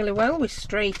doing really well with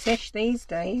straightish these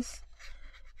days.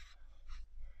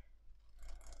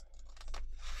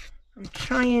 I'm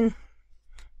trying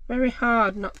very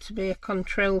hard not to be a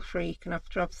control freak and have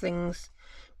to have things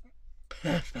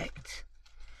perfect.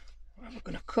 Well, we're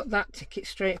going to cut that ticket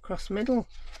straight across middle.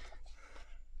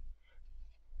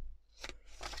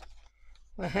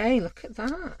 Well, hey, look at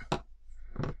that.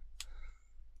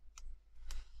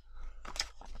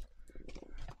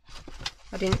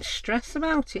 I didn't stress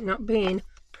about it not being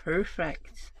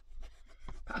perfect,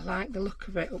 but I like the look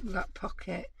of it up that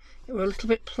pocket. It was a little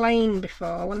bit plain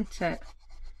before, wasn't it?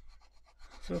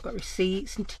 So we've got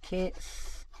receipts and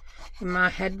tickets. In my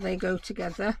head they go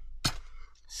together.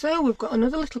 So we've got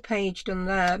another little page done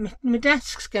there. My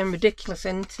desk's getting ridiculous,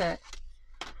 isn't it?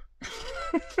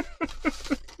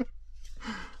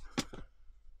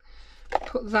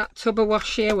 Put that tub of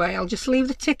washi away. I'll just leave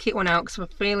the ticket one out because I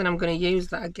have a feeling I'm going to use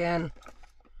that again.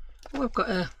 Oh, I've got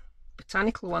a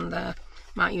botanical one there.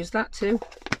 Might use that too.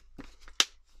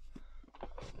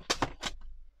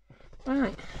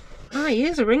 Right. Ah,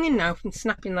 ears are ringing now from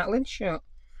snapping that lid shut.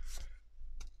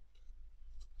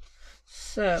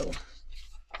 So,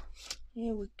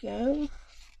 here we go.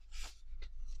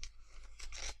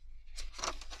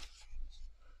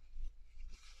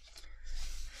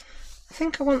 I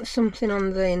think I want something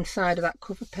on the inside of that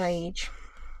cover page.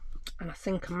 And I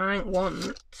think I might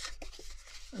want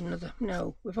another.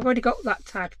 No, we've already got that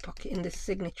type of pocket in this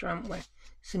signature, haven't we?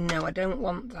 So no, I don't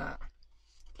want that.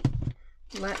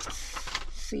 Let's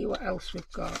see what else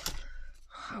we've got.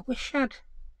 I wish I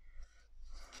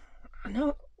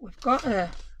know we've got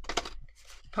a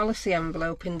policy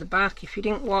envelope in the back. If you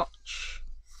didn't watch,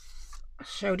 I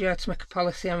showed you how to make a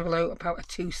policy envelope out of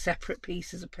 2 separate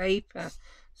pieces of paper,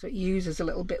 so it uses a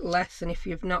little bit less. And if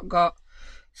you've not got,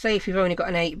 say if you've only got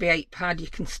an 8x8 pad, you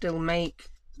can still make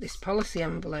this policy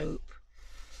envelope.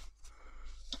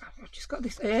 I've just got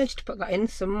this urge to put that in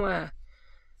somewhere.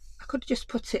 I could just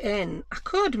put it in. I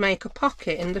could make a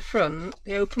pocket in the front,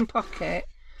 the open pocket,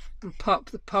 and pop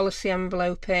the policy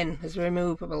envelope in as a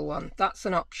removable one. That's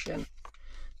an option.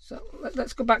 So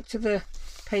let's go back to the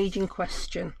page in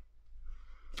question.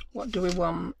 What do we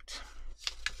want?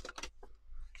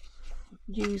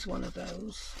 use one of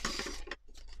those.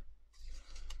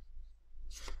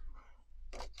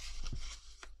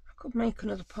 I could make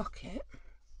another pocket.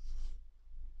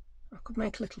 I could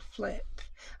make a little flip.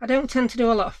 I don't tend to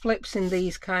do a lot of flips in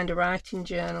these kind of writing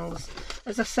journals.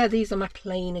 As I said, these are my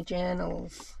plainer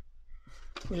journals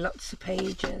with lots of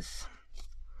pages.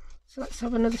 So let's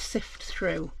have another sift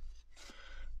through.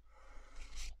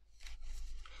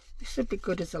 This would be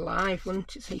good as a live,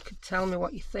 wouldn't it? So you could tell me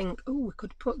what you think. Oh, we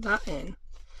could put that in.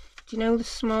 Do you know the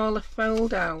smaller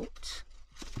fold out?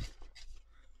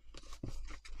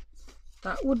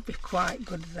 That would be quite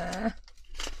good there,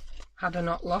 had I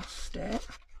not lost it.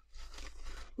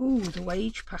 Ooh, the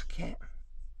wage packet.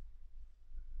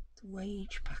 The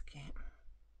wage packet.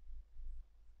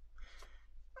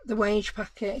 The wage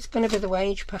packet. It's going to be the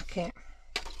wage packet.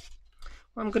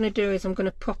 What I'm going to do is I'm going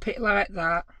to pop it like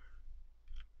that.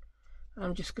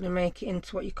 I'm just going to make it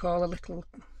into what you call a little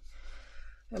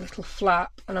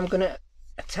flap, and I'm going to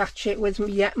attach it with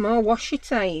yet more washi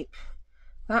tape.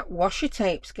 That washi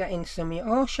tape's getting some.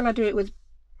 Or shall I do it with...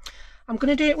 I'm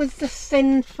going to do it with the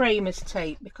thin framers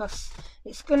tape, because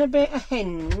it's going to be a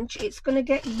hinge. It's going to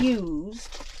get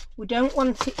used. We don't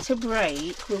want it to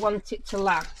break. We want it to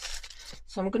last.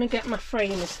 So I'm going to get my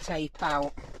framers tape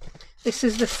out. This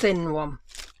is the thin one.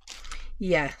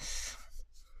 Yes.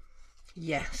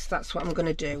 Yes, that's what I'm going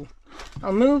to do.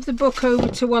 I'll move the book over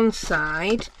to one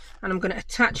side, and I'm going to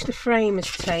attach the framers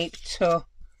tape to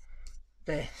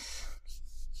this.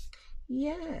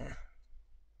 Yeah.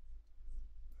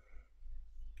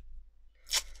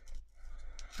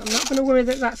 I'm not going to worry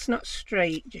that that's not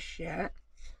straight just yet.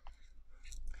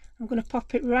 I'm going to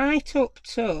pop it right up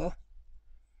to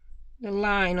the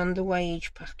line on the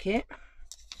wage packet,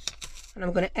 and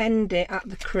I'm going to end it at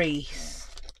the crease.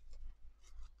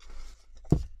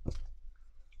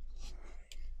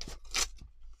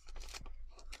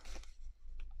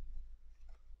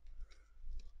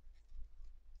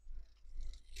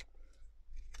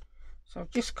 So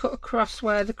I've just cut across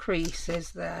where the crease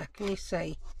is there, can you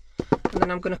see? And then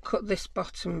I'm going to cut this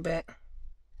bottom bit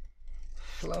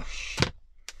flush.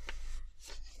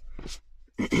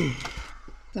 Then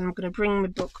I'm going to bring my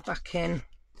book back in,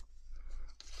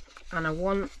 and I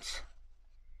want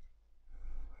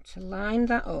to line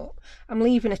that up. I'm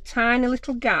leaving a tiny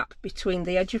little gap between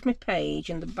the edge of my page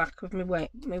and the back of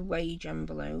my wage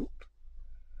envelope.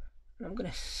 And I'm going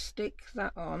to stick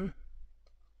that on,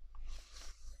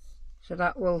 so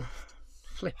that will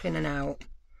flip in and out.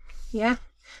 Yeah,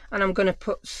 and I'm going to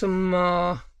put some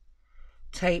more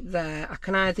tape there. I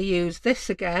can either use this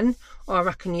again, or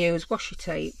I can use washi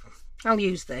tape. I'll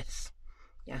use this.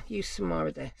 Yeah, use some more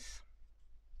of this.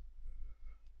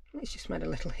 It's just made a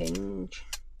little hinge.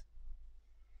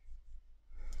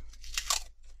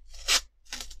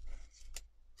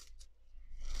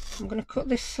 I'm going to cut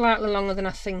this slightly longer than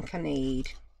I think I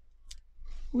need.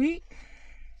 Wee.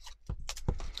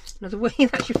 Another wee.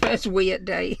 That's your first weird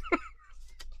day.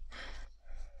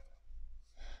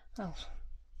 Oh.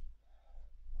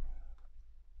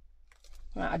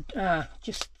 Right, I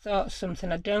just thought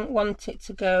something. I don't want it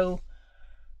to go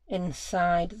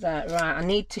inside there. Right, I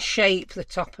need to shape the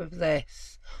top of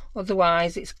this.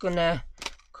 Otherwise it's gonna...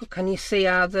 Can you see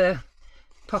how the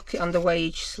pocket on the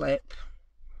wage slip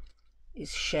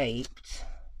is shaped?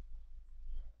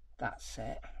 That's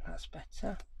it. That's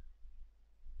better.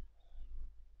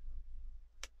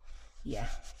 Yeah.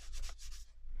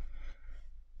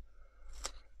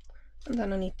 And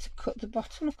then I need to cut the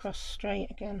bottom across straight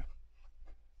again.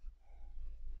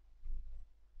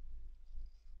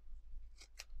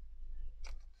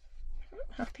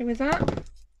 Happy with that?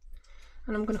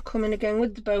 And I'm going to come in again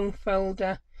with the bone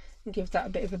folder and give that a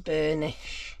bit of a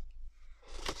burnish.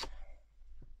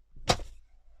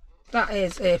 That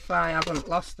is if I haven't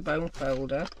lost the bone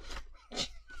folder.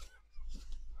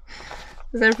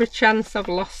 There's every chance I've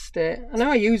lost it. I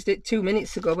know I used it 2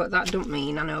 minutes ago, but that don't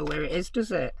mean I know where it is,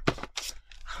 does it?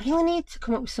 I really need to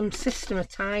come up with some system of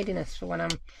tidiness for when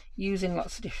I'm using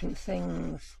lots of different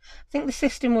things. I think the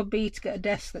system would be to get a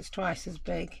desk that's twice as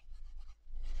big.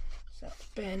 So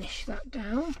burnish that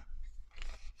down.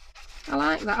 I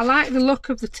like that. I like the look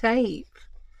of the tape.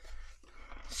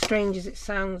 Strange as it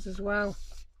sounds as well.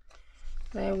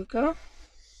 There we go.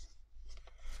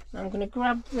 Now I'm going to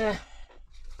grab the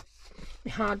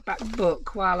hardback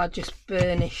book while I just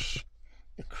burnish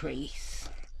the crease,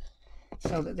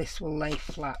 so that this will lay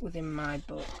flat within my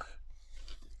book.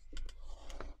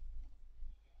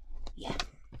 Yeah,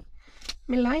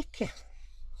 me like it.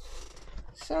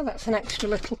 So that's an extra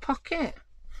little pocket.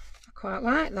 I quite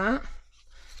like that.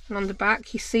 And on the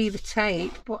back you see the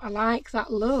tape, but I like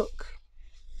that look.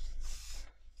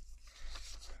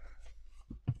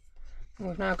 And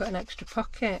we've now got an extra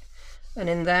pocket, and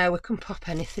in there we can pop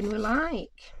anything we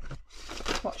like.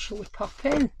 What shall we pop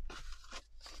in?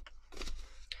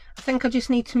 I think I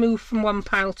just need to move from one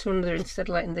pile to another instead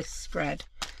of letting this spread.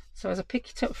 So as I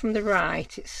pick it up from the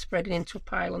right, it's spreading into a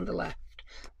pile on the left.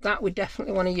 That we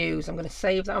definitely want to use. I'm going to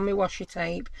save that on my washi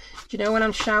tape. Do you know when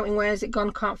I'm shouting, where's it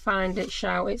gone, can't find it,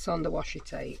 shout, it's on the washi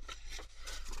tape.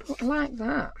 But I like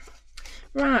that.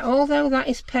 Right, although that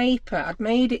is paper, I'd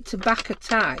made it to back a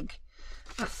tag.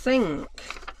 I think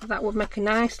that would make a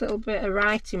nice little bit of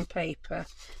writing paper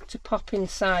to pop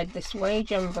inside this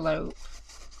wage envelope.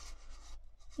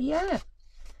 Yeah.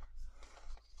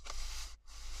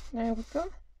 There we go.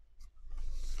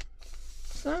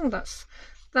 So that's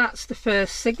the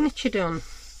first signature done.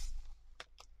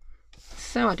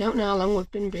 So I don't know how long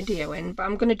we've been videoing, but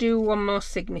I'm going to do one more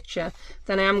signature.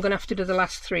 Then I am going to have to do the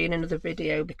last 3 in another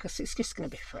video because it's just going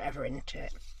to be forever, isn't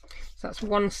it? So that's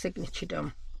one signature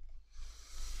done.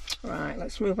 Right,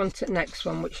 let's move on to the next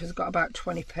one, which has got about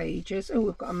 20 pages. Oh,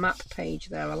 we've got a map page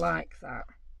there. I like that.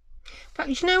 In fact,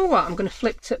 you know what? I'm going to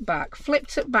flip it back. Flip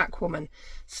it back, woman.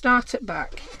 Start it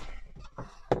back.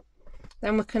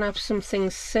 Then we can have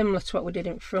something similar to what we did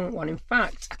in front one. In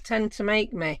fact, I tend to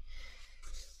make my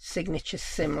signatures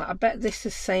similar. I bet this is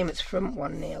the same as front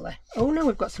one nearly. Oh no,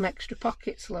 we've got some extra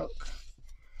pockets, look.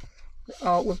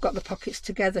 Oh, we've got the pockets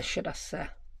together, should I say.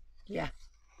 Yeah.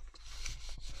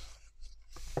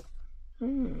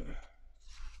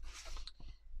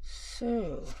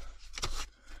 So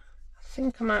I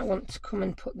think I might want to come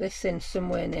and put this in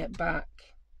somewhere near the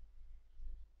back,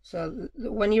 so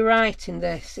that when you're writing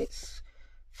this, it's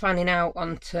fanning out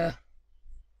onto,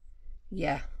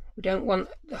 yeah, we don't want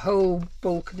the whole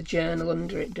bulk of the journal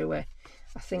under it, do we?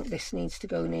 I think this needs to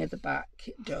go near the back.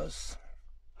 It does.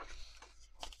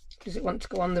 Does it want to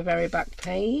go on the very back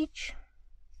page?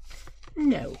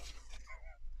 No.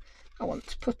 I want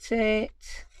to put it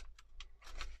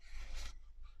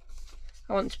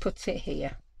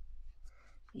here.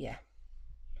 Yeah.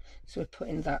 So we're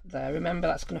putting that there. Remember,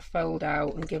 that's going to fold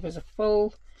out and give us a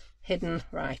full hidden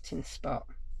writing spot.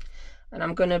 And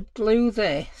I'm going to glue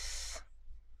this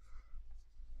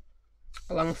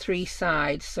along 3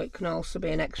 sides so it can also be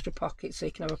an extra pocket, so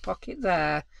you can have a pocket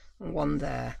there and one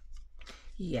there.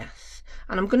 Yes.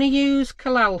 And I'm going to use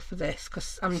collal for this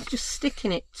because I'm just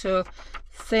sticking it to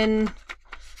thin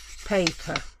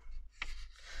paper,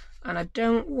 and I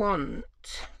don't want,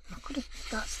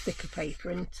 that's thicker paper,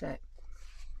 isn't it?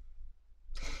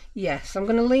 Yes, I'm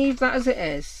going to leave that as it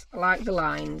is. I like the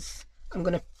lines. I'm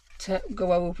going to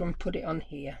go over and put it on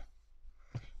here.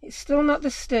 It's still not the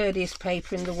sturdiest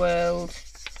paper in the world,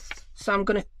 so I'm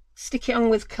going to stick it on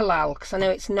with collal because I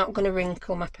know it's not going to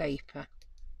wrinkle my paper.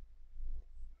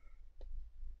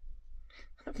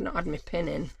 I've not had my pin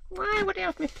in. Why would I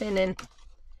have my pin in?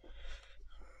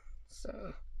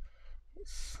 So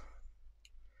it's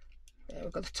there,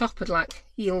 we've got the top had like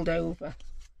heeled over,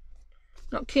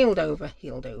 not keeled over,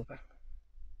 heeled over.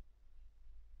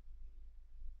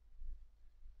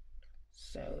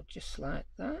 So just like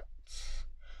that,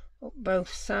 up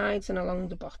both sides and along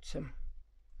the bottom.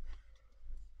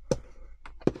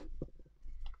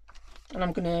 And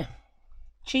I'm gonna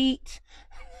cheat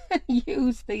and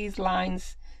use these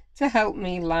lines to help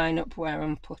me line up where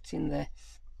I'm putting this.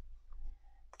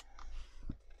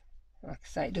 Like I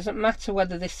say, it doesn't matter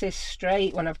whether this is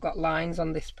straight when I've got lines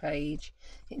on this page.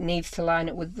 It needs to line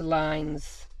up with the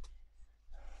lines.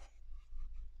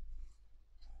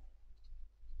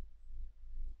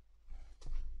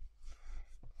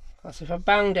 Because if I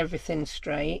bound everything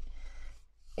straight,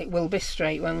 it will be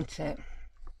straight, won't it?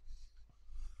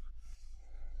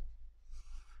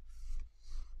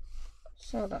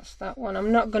 So that's that one.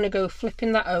 I'm not going to go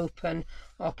flipping that open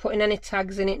or putting any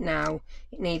tags in it now.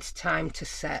 It needs time to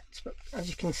set. But as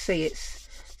you can see, it's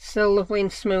still lovely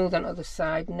and smooth on the other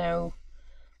side. No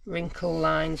wrinkle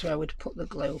lines where we'd put the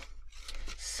glue.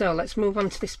 So let's move on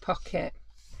to this pocket.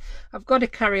 I've got to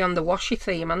carry on the washi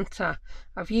theme, haven't I?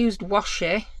 I've used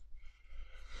washi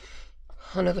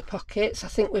on other pockets. I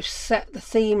think we've set the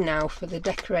theme now for the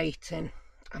decorating.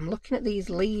 I'm looking at these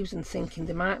leaves and thinking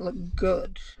they might look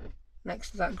good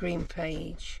next to that green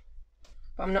page,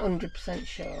 but I'm not 100%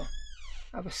 sure.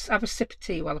 Have a sip of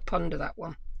tea while I ponder that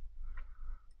one.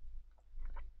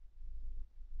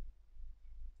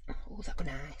 Oh, that was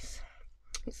nice.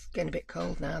 It's getting a bit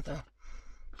cold now though.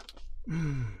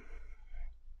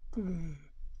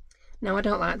 No, I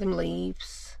don't like them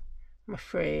leaves. I'm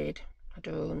afraid I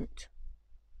don't.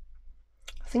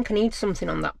 I think I need something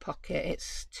on that pocket.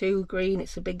 It's too green.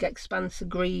 It's a big expanse of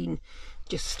green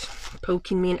just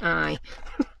poking me in the eye.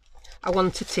 I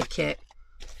want a ticket.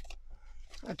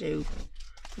 I do.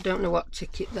 I don't know what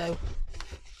ticket though.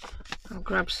 I'll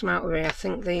grab some out of here. I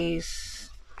think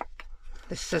this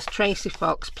says Tracy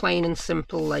Fox, plain and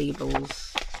simple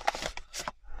labels.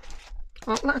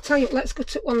 Well, I'll tell you, let's go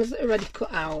to ones that are already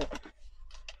cut out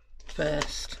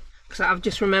first, because I've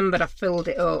just remembered I filled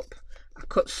it up. I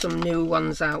cut some new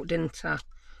ones out, didn't I?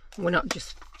 We're not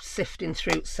just sifting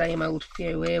through the same old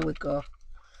few. Here we go.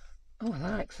 Oh, I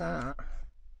like that.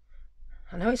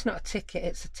 I know it's not a ticket,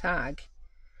 it's a tag,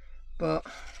 but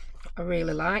I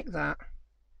really like that.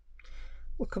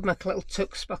 We could make a little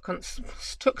tuck spot on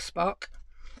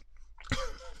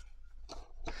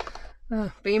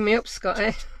oh, beam me up,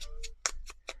 Scotty.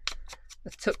 A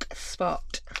tuck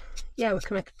spot. Yeah, we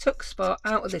can make a tuck spot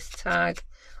out of this tag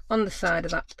on the side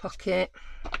of that pocket.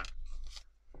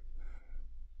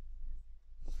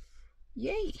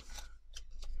 Yay!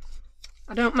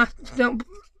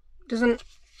 Doesn't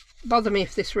bother me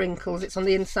if this wrinkles. It's on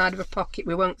the inside of a pocket,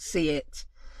 we won't see it.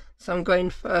 So I'm going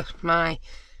for my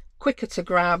quicker to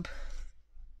grab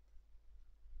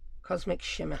Cosmic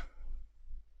Shimmer.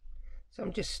 So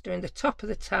I'm just doing the top of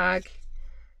the tag,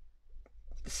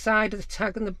 the side of the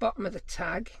tag and the bottom of the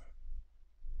tag,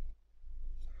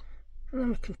 and then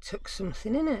we can tuck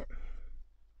something in it.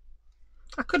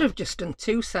 I could have just done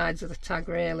two sides of the tag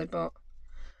really, but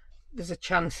there's a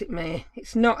chance it may.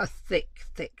 It's not a thick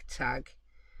tag.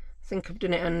 I think I've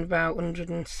done it on about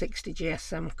 160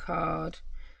 GSM card,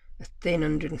 a thin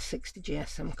 160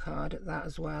 GSM card at that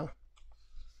as well.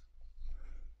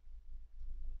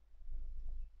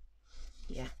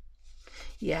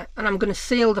 Yeah, and I'm going to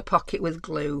seal the pocket with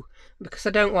glue because I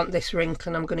don't want this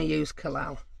wrinkling. I'm going to use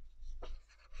Collal.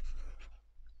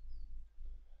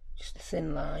 Just a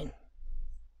thin line.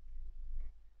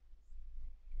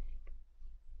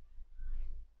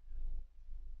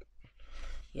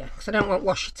 Yeah, because I don't want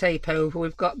washi tape over.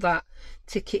 We've got that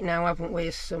ticket now, haven't we,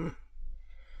 as some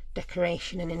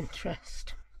decoration and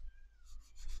interest.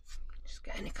 Just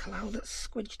get any Collal that's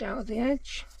squidged out of the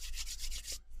edge.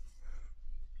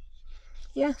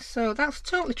 Yeah, so that's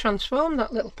totally transformed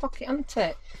that little pocket, hasn't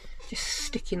it? Just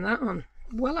sticking that on.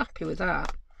 Well happy with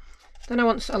that. Then I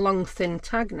want a long thin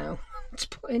tag now to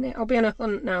put in it. I'll be on a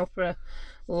hunt now for a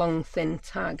long thin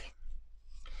tag.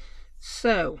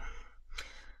 So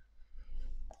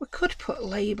we could put a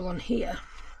label on here,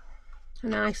 a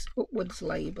nice upwards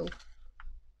label.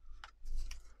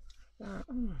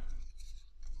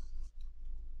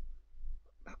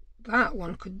 That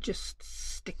one could just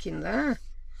stick in there.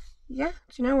 Yeah,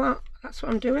 do you know what? That's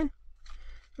what I'm doing.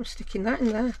 I'm sticking that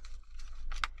in there.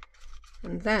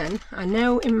 And then I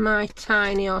know in my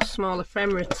tiny or smaller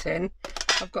ephemera tin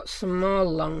I've got some more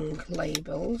long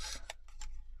labels.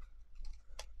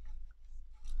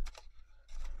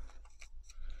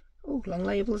 Oh, long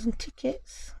labels and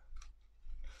tickets.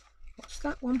 What's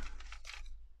that one?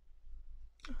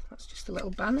 Oh, that's just a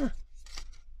little banner.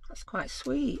 That's quite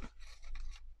sweet.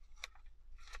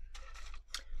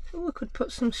 Oh, I could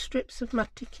put some strips of my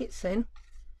tickets in.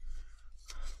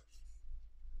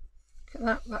 Look at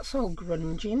that, that's all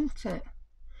grungy, isn't it?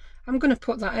 I'm going to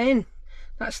put that in.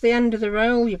 That's the end of the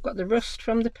roll. You've got the rust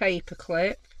from the paper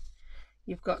clip.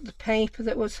 You've got the paper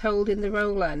that was holding the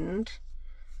roll end.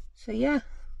 So yeah,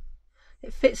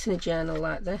 it fits in a journal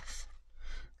like this.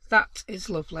 That is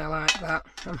lovely, I like that.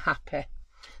 I'm happy.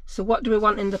 So what do we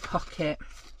want in the pocket?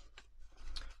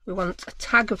 We want a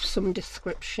tag of some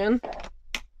description.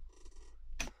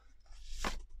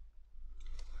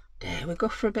 Dare we go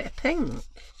for a bit of pink?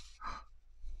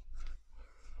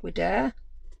 We dare?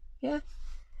 Yeah.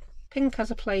 Pink has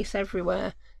a place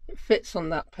everywhere. It fits on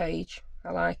that page.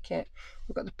 I like it.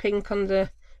 We've got the pink on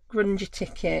the grungy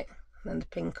ticket and then the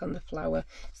pink on the flower.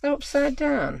 Is that upside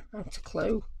down? Not a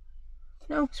clue.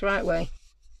 No, it's the right way.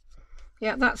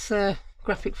 Yeah, that's a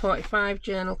Graphic 45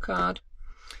 journal card.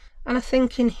 And I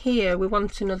think in here we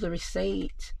want another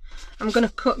receipt. I'm going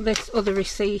to cut this other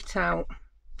receipt out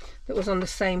that was on the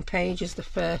same page as the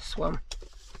first one.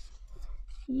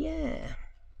 Yeah.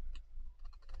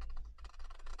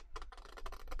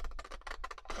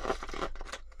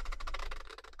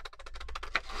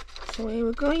 So here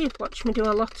we go. You've watched me do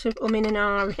a lot of umming and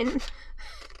ahhing,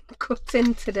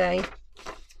 cutting today.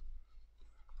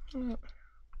 Oh.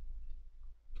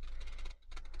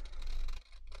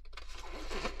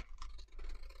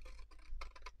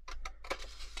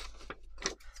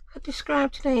 I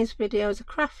described today's video as a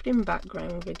crafting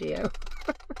background video.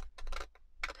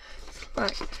 It's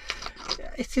like,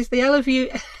 it is the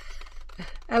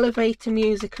elevator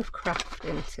music of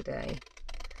crafting today.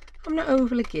 I'm not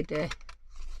overly giddy.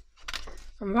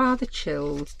 I'm rather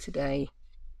chilled today.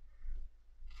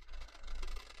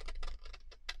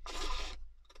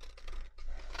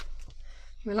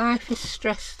 My life is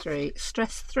stress-free.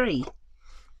 Stress-free?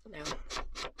 No.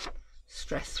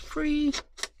 Stress-free.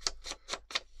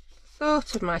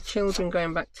 Thought of my children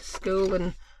going back to school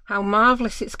and how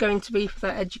marvellous it's going to be for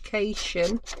their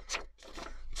education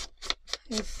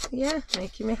is, yeah,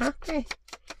 making me happy.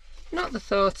 Not the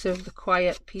thought of the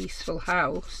quiet, peaceful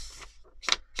house.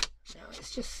 No,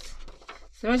 it's just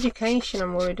it's their education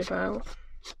I'm worried about.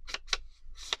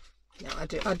 No, I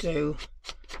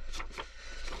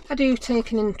do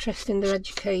take an interest in their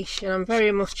education. I'm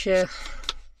very much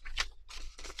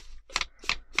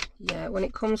yeah, when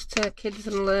it comes to kids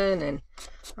and learning,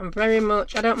 I'm very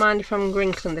much, I don't mind if I'm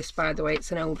wrinkling this, by the way,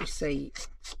 it's an old receipt.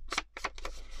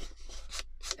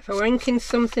 If I were inking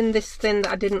something this thin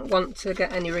that I didn't want to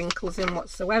get any wrinkles in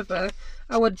whatsoever,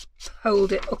 I would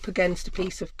hold it up against a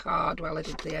piece of card while I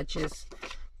did the edges.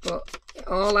 But it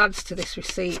all adds to this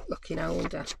receipt looking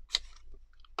older.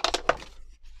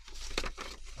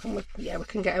 Yeah, we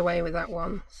can get away with that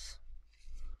once.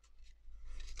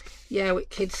 Yeah, with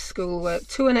kids' schoolwork,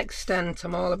 to an extent,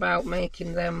 I'm all about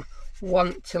making them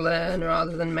want to learn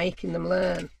rather than making them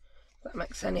learn. If that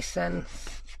makes any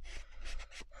sense.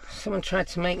 If someone tried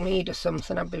to make me do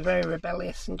something, I'd be very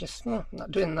rebellious and just, no, I'm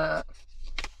not doing that.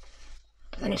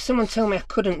 But then if someone told me I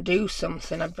couldn't do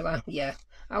something, I'd be like, yeah,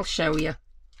 I'll show you.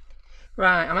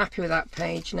 Right, I'm happy with that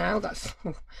page now.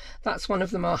 That's one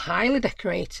of the more highly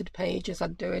decorated pages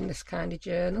I'd do in this kind of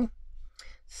journal.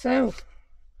 So,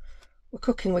 we're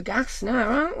cooking with gas now,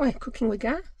 aren't we? Cooking with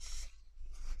gas.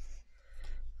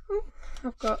 Oh,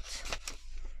 I've got...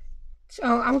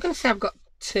 Oh, I'm going to say I've got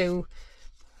 2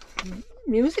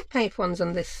 music paper ones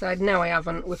on this side. No, I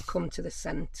haven't. We've come to the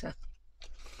centre.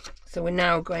 So we're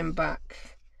now going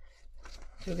back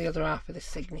to the other half of the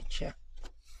signature.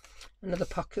 Another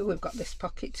pocket. We've got this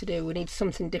pocket to do. We need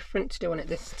something different to do on it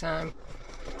this time.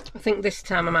 I think this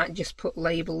time I might just put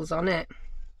labels on it.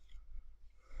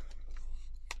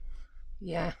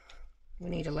 Yeah, we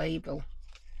need a label.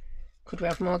 Could we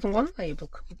have more than one label?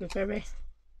 Could we be very...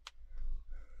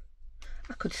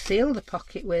 I could seal the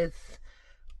pocket with...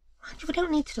 We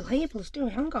don't need to do labels, do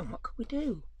we? Hang on, what could we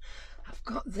do? I've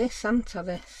got this, haven't I,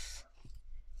 this?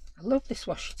 I love this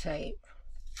washi tape.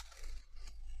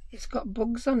 It's got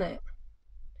bugs on it.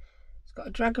 It's got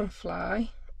a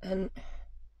dragonfly and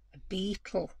a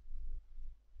beetle.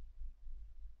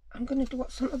 I'm going to do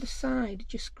what's on the other side,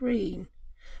 just green.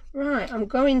 Right, I'm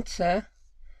going to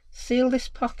seal this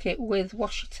pocket with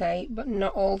washi tape, but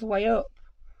not all the way up.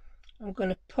 I'm going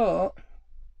to put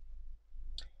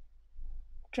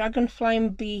dragonfly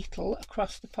and beetle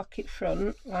across the pocket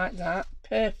front, like that,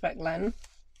 perfect length.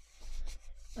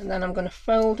 And then I'm going to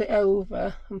fold it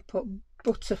over and put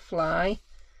butterfly.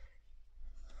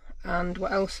 And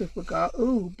what else have we got?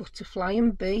 Ooh, butterfly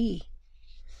and bee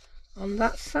on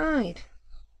that side.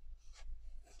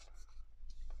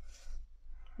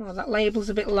 Well, that label's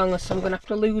a bit longer, so I'm going to have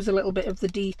to lose a little bit of the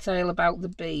detail about the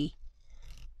bee.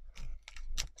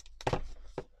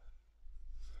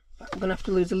 I'm going to have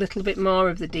to lose a little bit more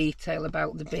of the detail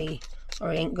about the bee,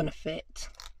 or it ain't going to fit.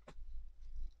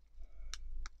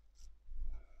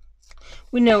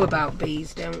 We know about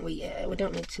bees, don't we? Yeah, we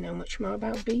don't need to know much more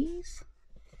about bees.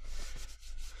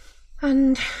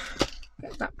 And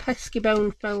get that pesky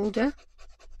bone folder.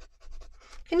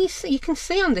 Can you see? You can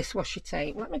see on this washi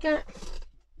tape. Let me get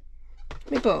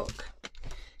my book.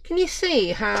 Can you see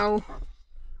how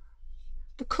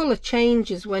the colour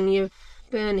changes when you've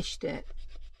burnished it?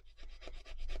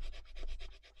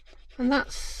 And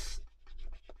that's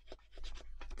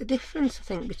the difference, I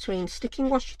think, between sticking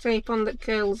washi tape on that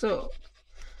curls up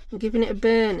and giving it a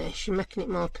burnish and making it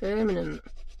more permanent.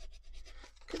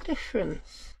 Look at the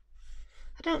difference.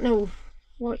 I don't know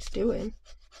what it's doing,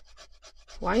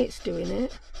 why it's doing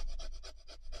it.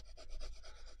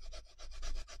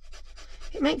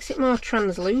 It makes it more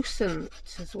translucent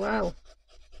as well.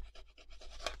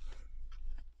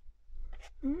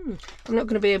 I'm not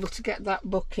going to be able to get that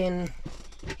book in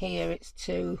here, it's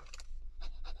too...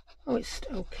 Oh, it's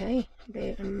okay.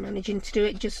 I'm managing to do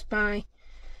it just by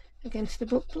against the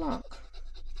book block.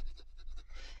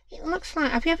 It looks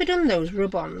like... Have you ever done those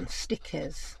rub-on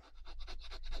stickers?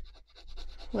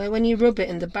 Where when you rub it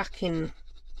and the backing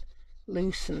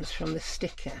loosens from the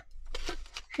sticker.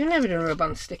 If you've never done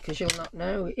rub-on stickers, you'll not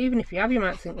know. Even if you have, you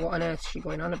might think, what on earth is she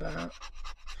going on about?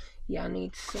 Yeah, I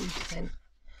need something.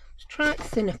 Let's try it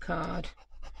thinner card.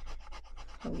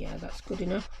 Oh yeah, that's good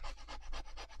enough.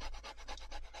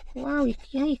 Wow,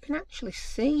 yeah, you can actually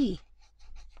see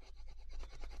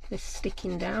this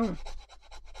sticking down.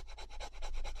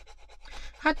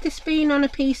 Had this been on a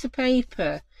piece of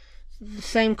paper the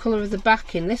same colour of the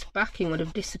backing, this backing would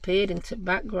have disappeared into the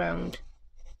background.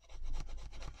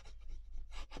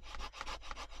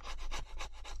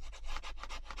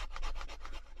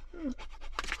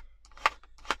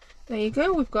 there you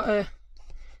go, we've got a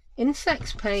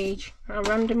insects page. How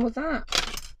random was that?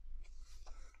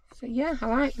 So yeah, I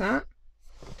like that.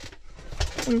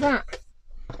 And that.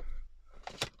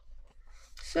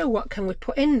 So what can we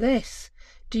put in this?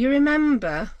 Do you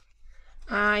remember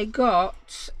I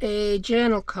got a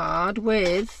journal card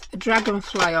with a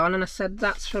dragonfly on, and I said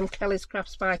that's from Kelly's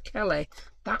Crafts by Kelly.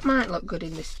 That might look good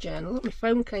in this journal. Look, my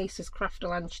phone case is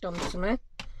craft-a-lanched onto me.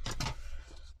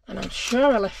 And I'm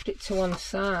sure I left it to one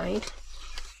side.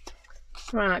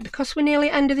 Right, because we're nearly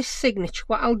at the end of this signature,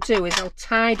 what I'll do is I'll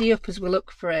tidy up as we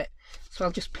look for it. So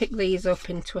I'll just pick these up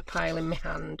into a pile in my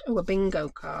hand. Oh, a bingo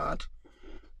card.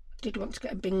 I did want to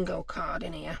get a bingo card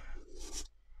in here.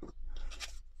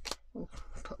 We'll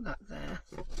put that there.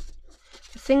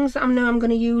 The things that I know I'm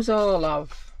going to use all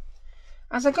of.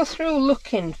 As I go through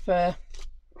looking for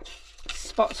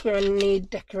spots where I need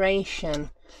decoration,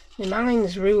 my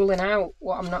mind's ruling out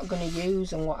what I'm not going to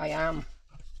use and what I am.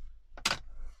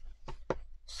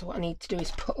 So what I need to do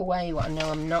is put away what I know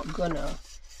I'm not gonna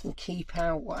and keep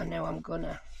out what I know I'm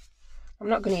gonna. I'm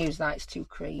not going to use that, it's too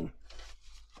cream.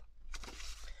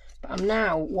 But I'm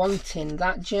now wanting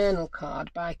that journal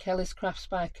card by Kelly's Crafts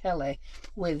by Kelly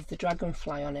with the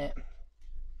dragonfly on it.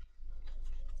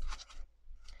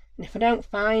 And if I don't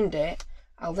find it,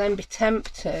 I'll then be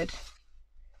tempted.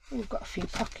 We've got a few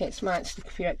pockets, might stick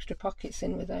a few extra pockets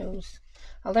in with those.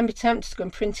 I'll then be tempted to go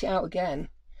and print it out again.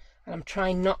 And I'm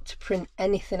trying not to print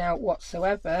anything out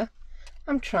whatsoever.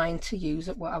 I'm trying to use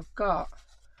up what I've got.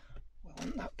 I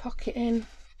want that pocket in.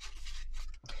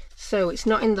 So it's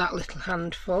not in that little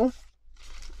handful.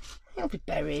 It'll be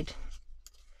buried.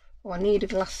 Oh, I need a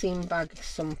glassine bag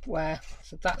somewhere.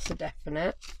 So that's a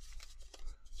definite.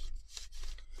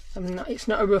 It's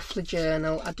not a Ruffler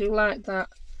journal. I do like that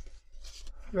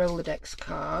Rolodex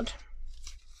card.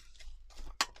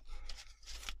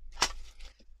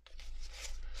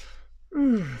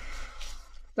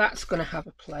 That's going to have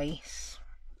a place.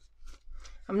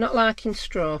 I'm not liking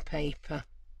straw paper.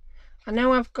 I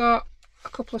know I've got a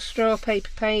couple of straw paper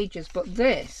pages, but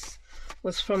this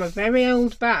was from a very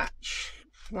old batch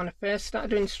when I first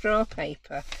started doing straw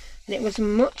paper, and it was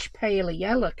much paler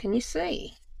yellow. Can you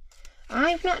see?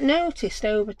 I've not noticed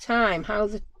over time how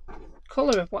the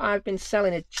colour of what I've been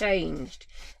selling had changed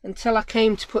until I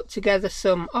came to put together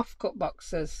some off-cut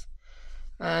boxes.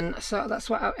 And so that's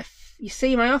what if you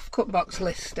see my off-cut box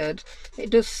listed,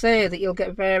 it does say that you'll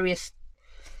get various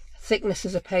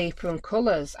thicknesses of paper and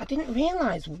colours. I didn't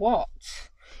realise what.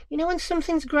 You know, when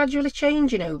something's gradually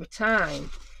changing over time,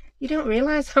 you don't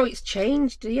realise how it's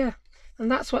changed, do you?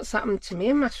 And that's what's happened to me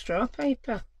in my straw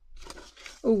paper.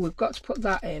 Oh, we've got to put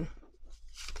that in.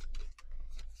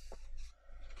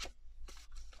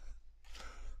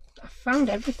 I found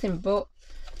everything but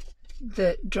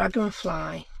the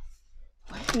dragonfly.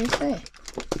 Where is it?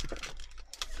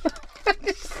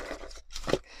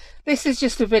 This is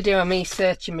just a video of me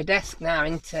searching my desk now,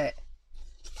 isn't it?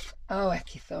 Oh,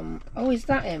 Ecky Thumb. Oh, is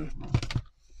that him?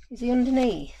 Is he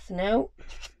underneath? No.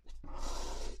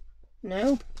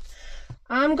 No.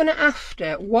 I'm going to have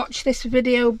to watch this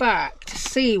video back to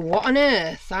see what on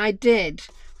earth I did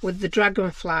with the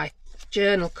dragonfly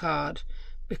journal card,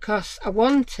 because I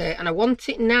want it, and I want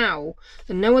it now,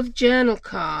 and no other journal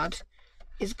card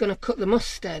is going to cut the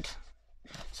mustard.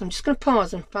 So I'm just going to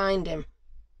pause and find him.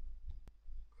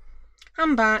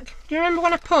 I'm back. Do you remember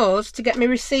when I paused to get my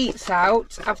receipts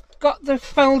out? I've got the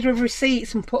folder of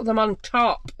receipts and put them on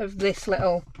top of this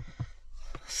little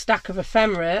stack of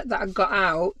ephemera that I got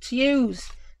out to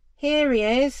use. Here he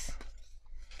is.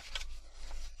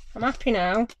 I'm happy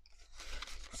now.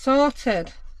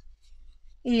 Sorted.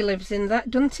 He lives in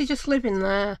that. Doesn't he just live in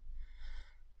there?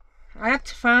 I had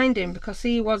to find him because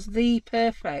he was the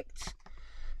perfect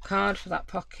card for that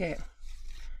pocket.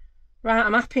 Right,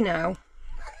 I'm happy now.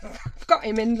 I've got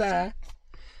him in there.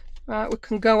 Right, we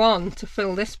can go on to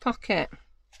fill this pocket.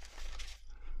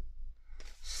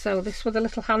 So this was a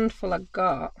little handful I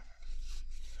got.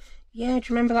 Yeah, do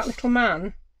you remember that little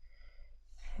man?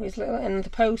 His little in the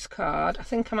postcard. I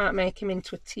think I might make him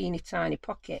into a teeny tiny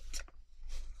pocket.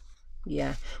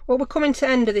 Yeah. Well, we're coming to the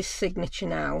end of this signature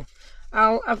now.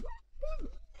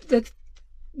 The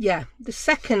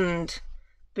second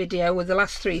video with the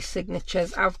last 3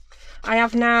 signatures, I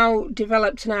have now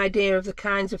developed an idea of the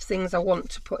kinds of things I want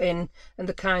to put in and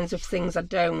the kinds of things I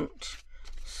don't.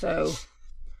 So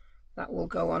that will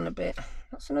go on a bit.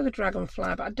 That's another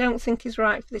dragonfly, but I don't think he's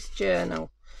right for this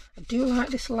journal. I do like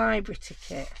this library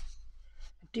ticket.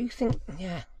 I do think,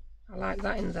 yeah, I like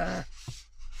that in there.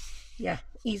 Yeah,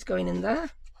 he's going in there.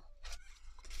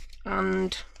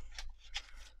 And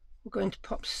we're going to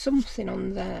pop something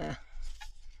on there.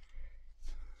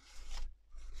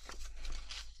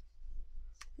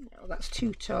 No, that's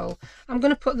too tall. I'm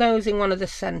going to put those in one of the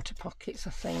centre pockets, I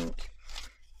think.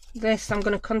 This, I'm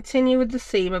going to continue with the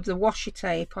theme of the washi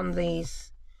tape on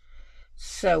these.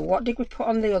 So what did we put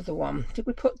on the other one? Did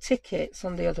we put tickets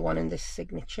on the other one in this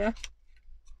signature?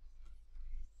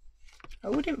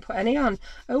 Oh, we didn't put any on.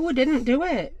 Oh, we didn't do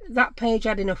it. That page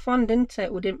had enough on, didn't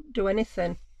it? We didn't do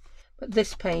anything. But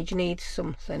this page needs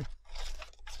something.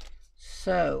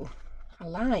 So I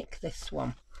like this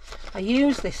one. I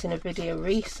used this in a video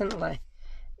recently.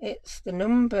 It's the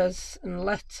numbers and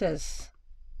letters.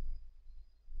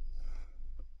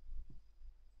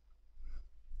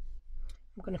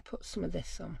 I'm going to put some of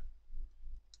this on.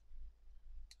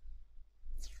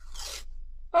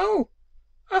 Oh!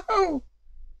 Oh!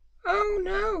 Oh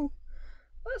no!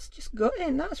 That's just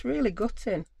gutting. That's really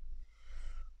gutting.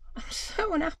 I'm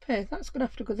so unhappy. That's going to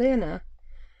have to go there now.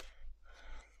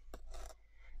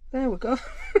 There we go.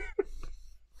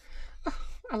 Oh,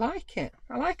 I like it.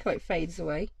 I like how it fades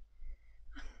away.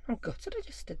 I'm gutted I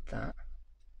just did that.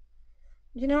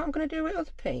 Do you know what I'm going to do with the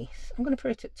other piece? I'm going to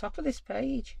put it at the top of this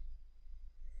page.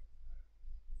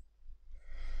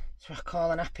 That's what I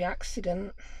call an happy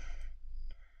accident.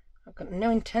 I've got no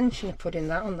intention of putting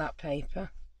that on that paper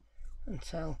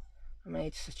until I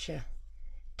made such a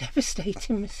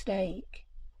devastating mistake.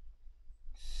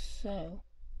 So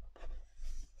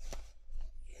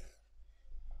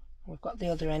we've got the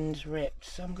other ends ripped,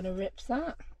 so I'm going to rip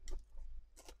that.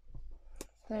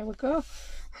 There we go.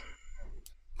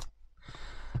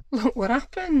 Look what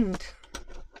happened.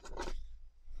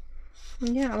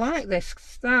 Yeah, I like this.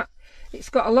 It's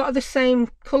got a lot of the same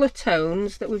colour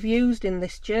tones that we've used in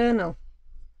this journal.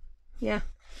 Yeah,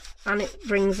 and it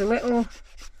brings a little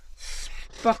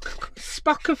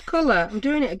spock of colour. I'm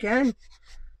doing it again.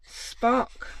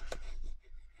 Spock.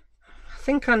 I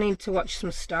think I need to watch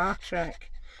some Star Trek.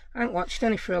 I haven't watched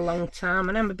any for a long time,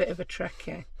 and I'm a bit of a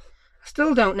Trekkie. I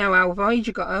still don't know how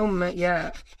Voyager got home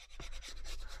yet.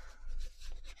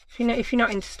 If you're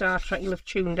not into Star Trek, you'll have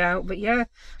tuned out. But yeah,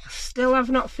 I still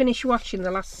have not finished watching the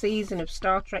last season of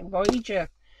Star Trek Voyager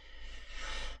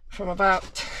from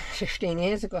about 15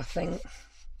 years ago, I think.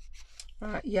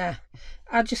 Right, yeah.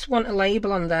 I just want a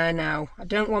label on there now. I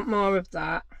don't want more of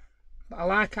that. But I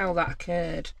like how that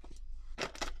occurred.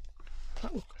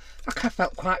 Like I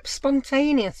felt quite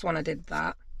spontaneous when I did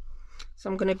that.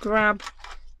 So I'm going to grab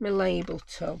my label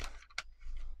tub.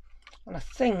 And I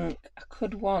think I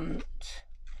could want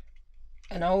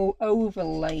an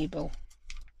oval label.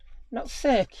 Not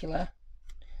circular,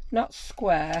 not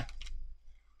square,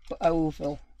 but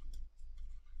oval.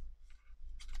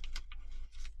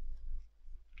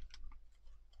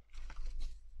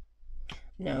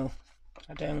 No,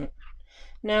 I don't.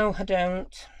 No, I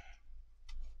don't.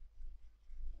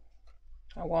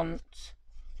 I want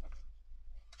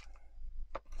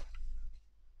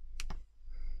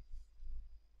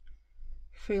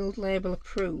field label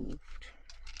approved.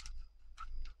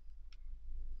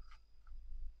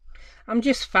 I'm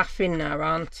just faffing now,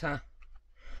 aren't I?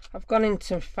 I've gone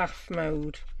into faff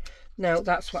mode. No,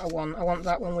 that's what I want. I want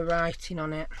that when we're writing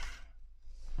on it.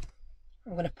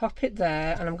 I'm going to pop it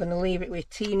there, and I'm going to leave it with a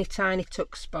teeny tiny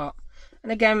tuck spot.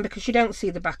 And again, because you don't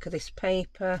see the back of this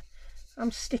paper,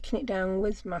 I'm sticking it down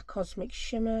with my Cosmic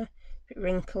Shimmer. If it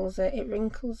wrinkles it, it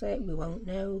wrinkles it. We won't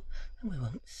know, and we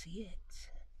won't see it.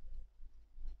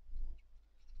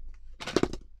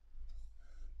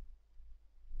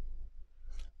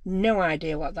 No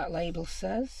idea what that label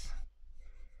says.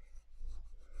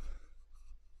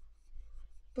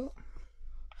 But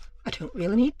I don't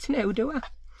really need to know, do I?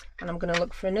 And I'm going to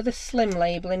look for another slim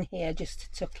label in here just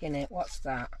to tuck in it. What's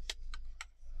that?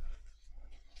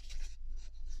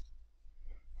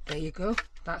 There you go.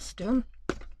 That's done.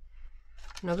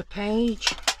 Another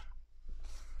page.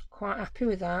 Quite happy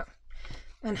with that.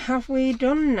 And have we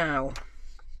done now?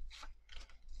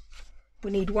 We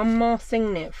need one more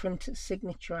thing near front of the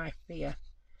signature, I fear.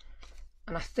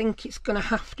 And I think it's going to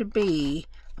have to be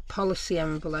a policy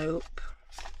envelope.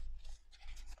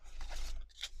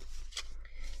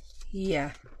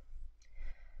 Yeah.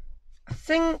 I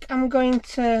think I'm going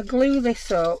to glue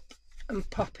this up and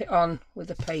pop it on with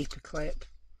a paper clip.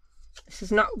 This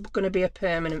is not going to be a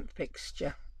permanent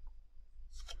fixture.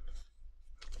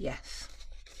 Yes.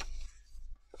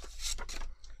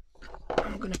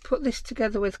 I'm going to put this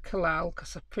together with Collal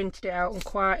because I printed it out on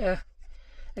quite a,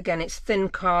 again, it's thin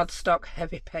cardstock,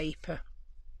 heavy paper,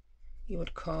 you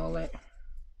would call it.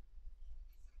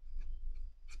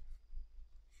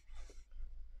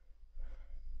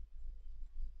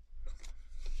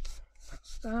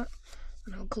 That's that.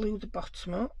 And I'll glue the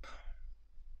bottom up.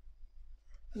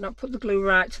 And not put the glue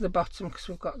right to the bottom because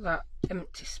we've got that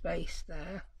empty space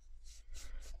there.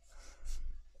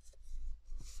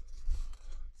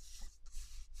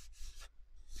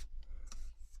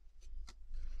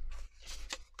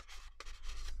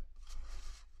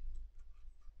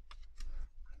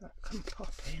 can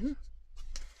pop in.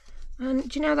 And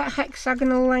do you know that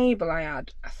hexagonal label I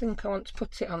had? I think I want to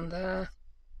put it on there.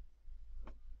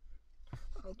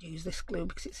 I'll use this glue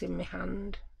because it's in my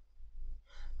hand.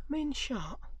 I'm in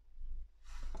shot.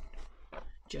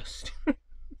 Just. I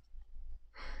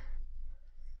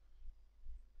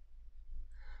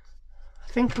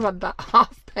think I've had that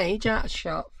half page out of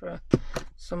shot for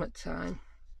summertime.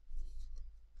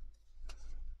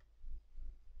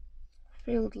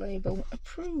 Field label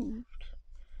approved.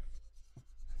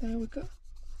 There we go.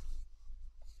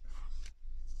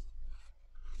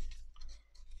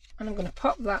 And I'm going to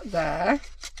pop that there.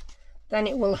 Then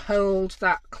it will hold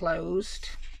that closed.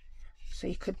 So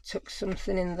you could tuck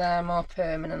something in there more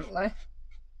permanently.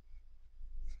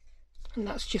 And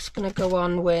that's just going to go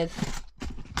on with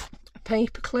a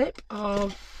paper clip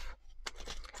of...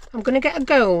 I'm going to get a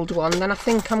gold one. Then I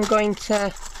think I'm going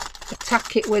to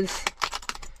attack it with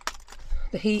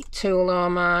the heat tool or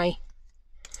my...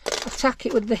 Attack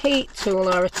it with the heat tool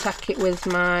or attack it with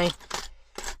my...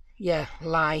 Yeah,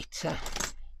 lighter.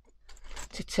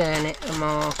 To turn it a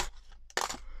more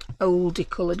oldie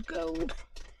coloured gold.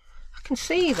 I can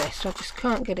see this, I just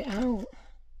can't get it out.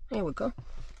 Here we go.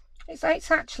 It's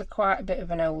actually quite a bit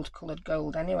of an old coloured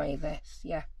gold anyway, this.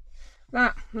 Yeah,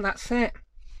 that's it.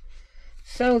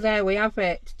 So there we have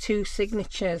it, 2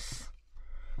 signatures.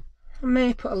 I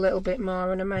may put a little bit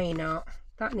more and I may not.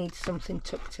 That needs something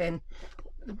tucked in.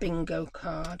 The bingo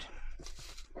card.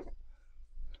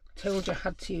 Told you I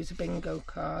had to use a bingo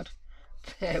card.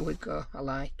 There we go, I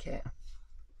like it.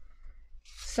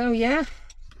 So yeah,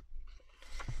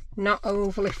 not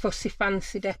overly fussy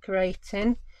fancy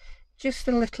decorating, just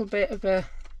a little bit of a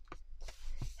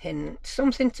hint,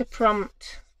 something to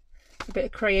prompt a bit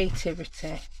of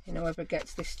creativity in whoever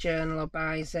gets this journal or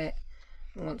buys it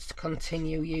and wants to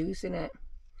continue using it.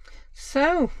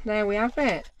 So there we have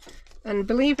it, and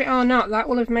believe it or not, that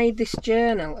will have made this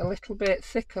journal a little bit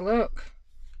thicker. Look,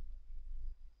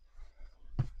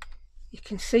 you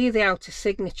can see the outer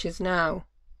signatures now.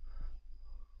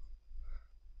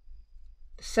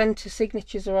 The centre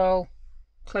signatures are all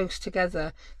close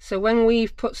together. So when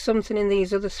we've put something in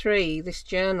these other 3, this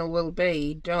journal will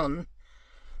be done.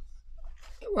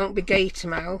 It won't be gator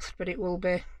mouthed, but it will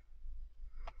be,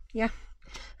 yeah.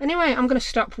 Anyway, I'm going to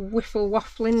stop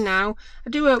waffling now. I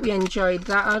do hope you enjoyed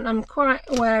that. And I'm quite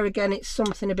aware again it's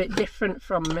something a bit different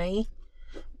from me.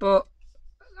 But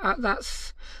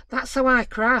that's how I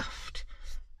craft.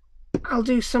 I'll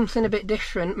do something a bit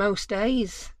different most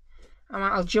days.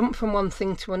 I'll jump from one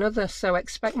thing to another, so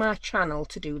expect my channel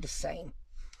to do the same.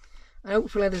 And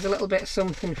hopefully there's a little bit of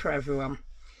something for everyone.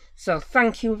 So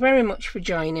thank you very much for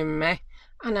joining me,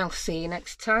 and I'll see you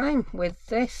next time with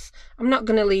this. I'm not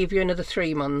going to leave you another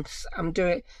 3 months.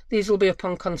 These will be up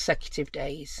on consecutive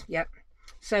days. Yep.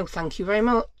 So thank you very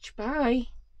much. Bye.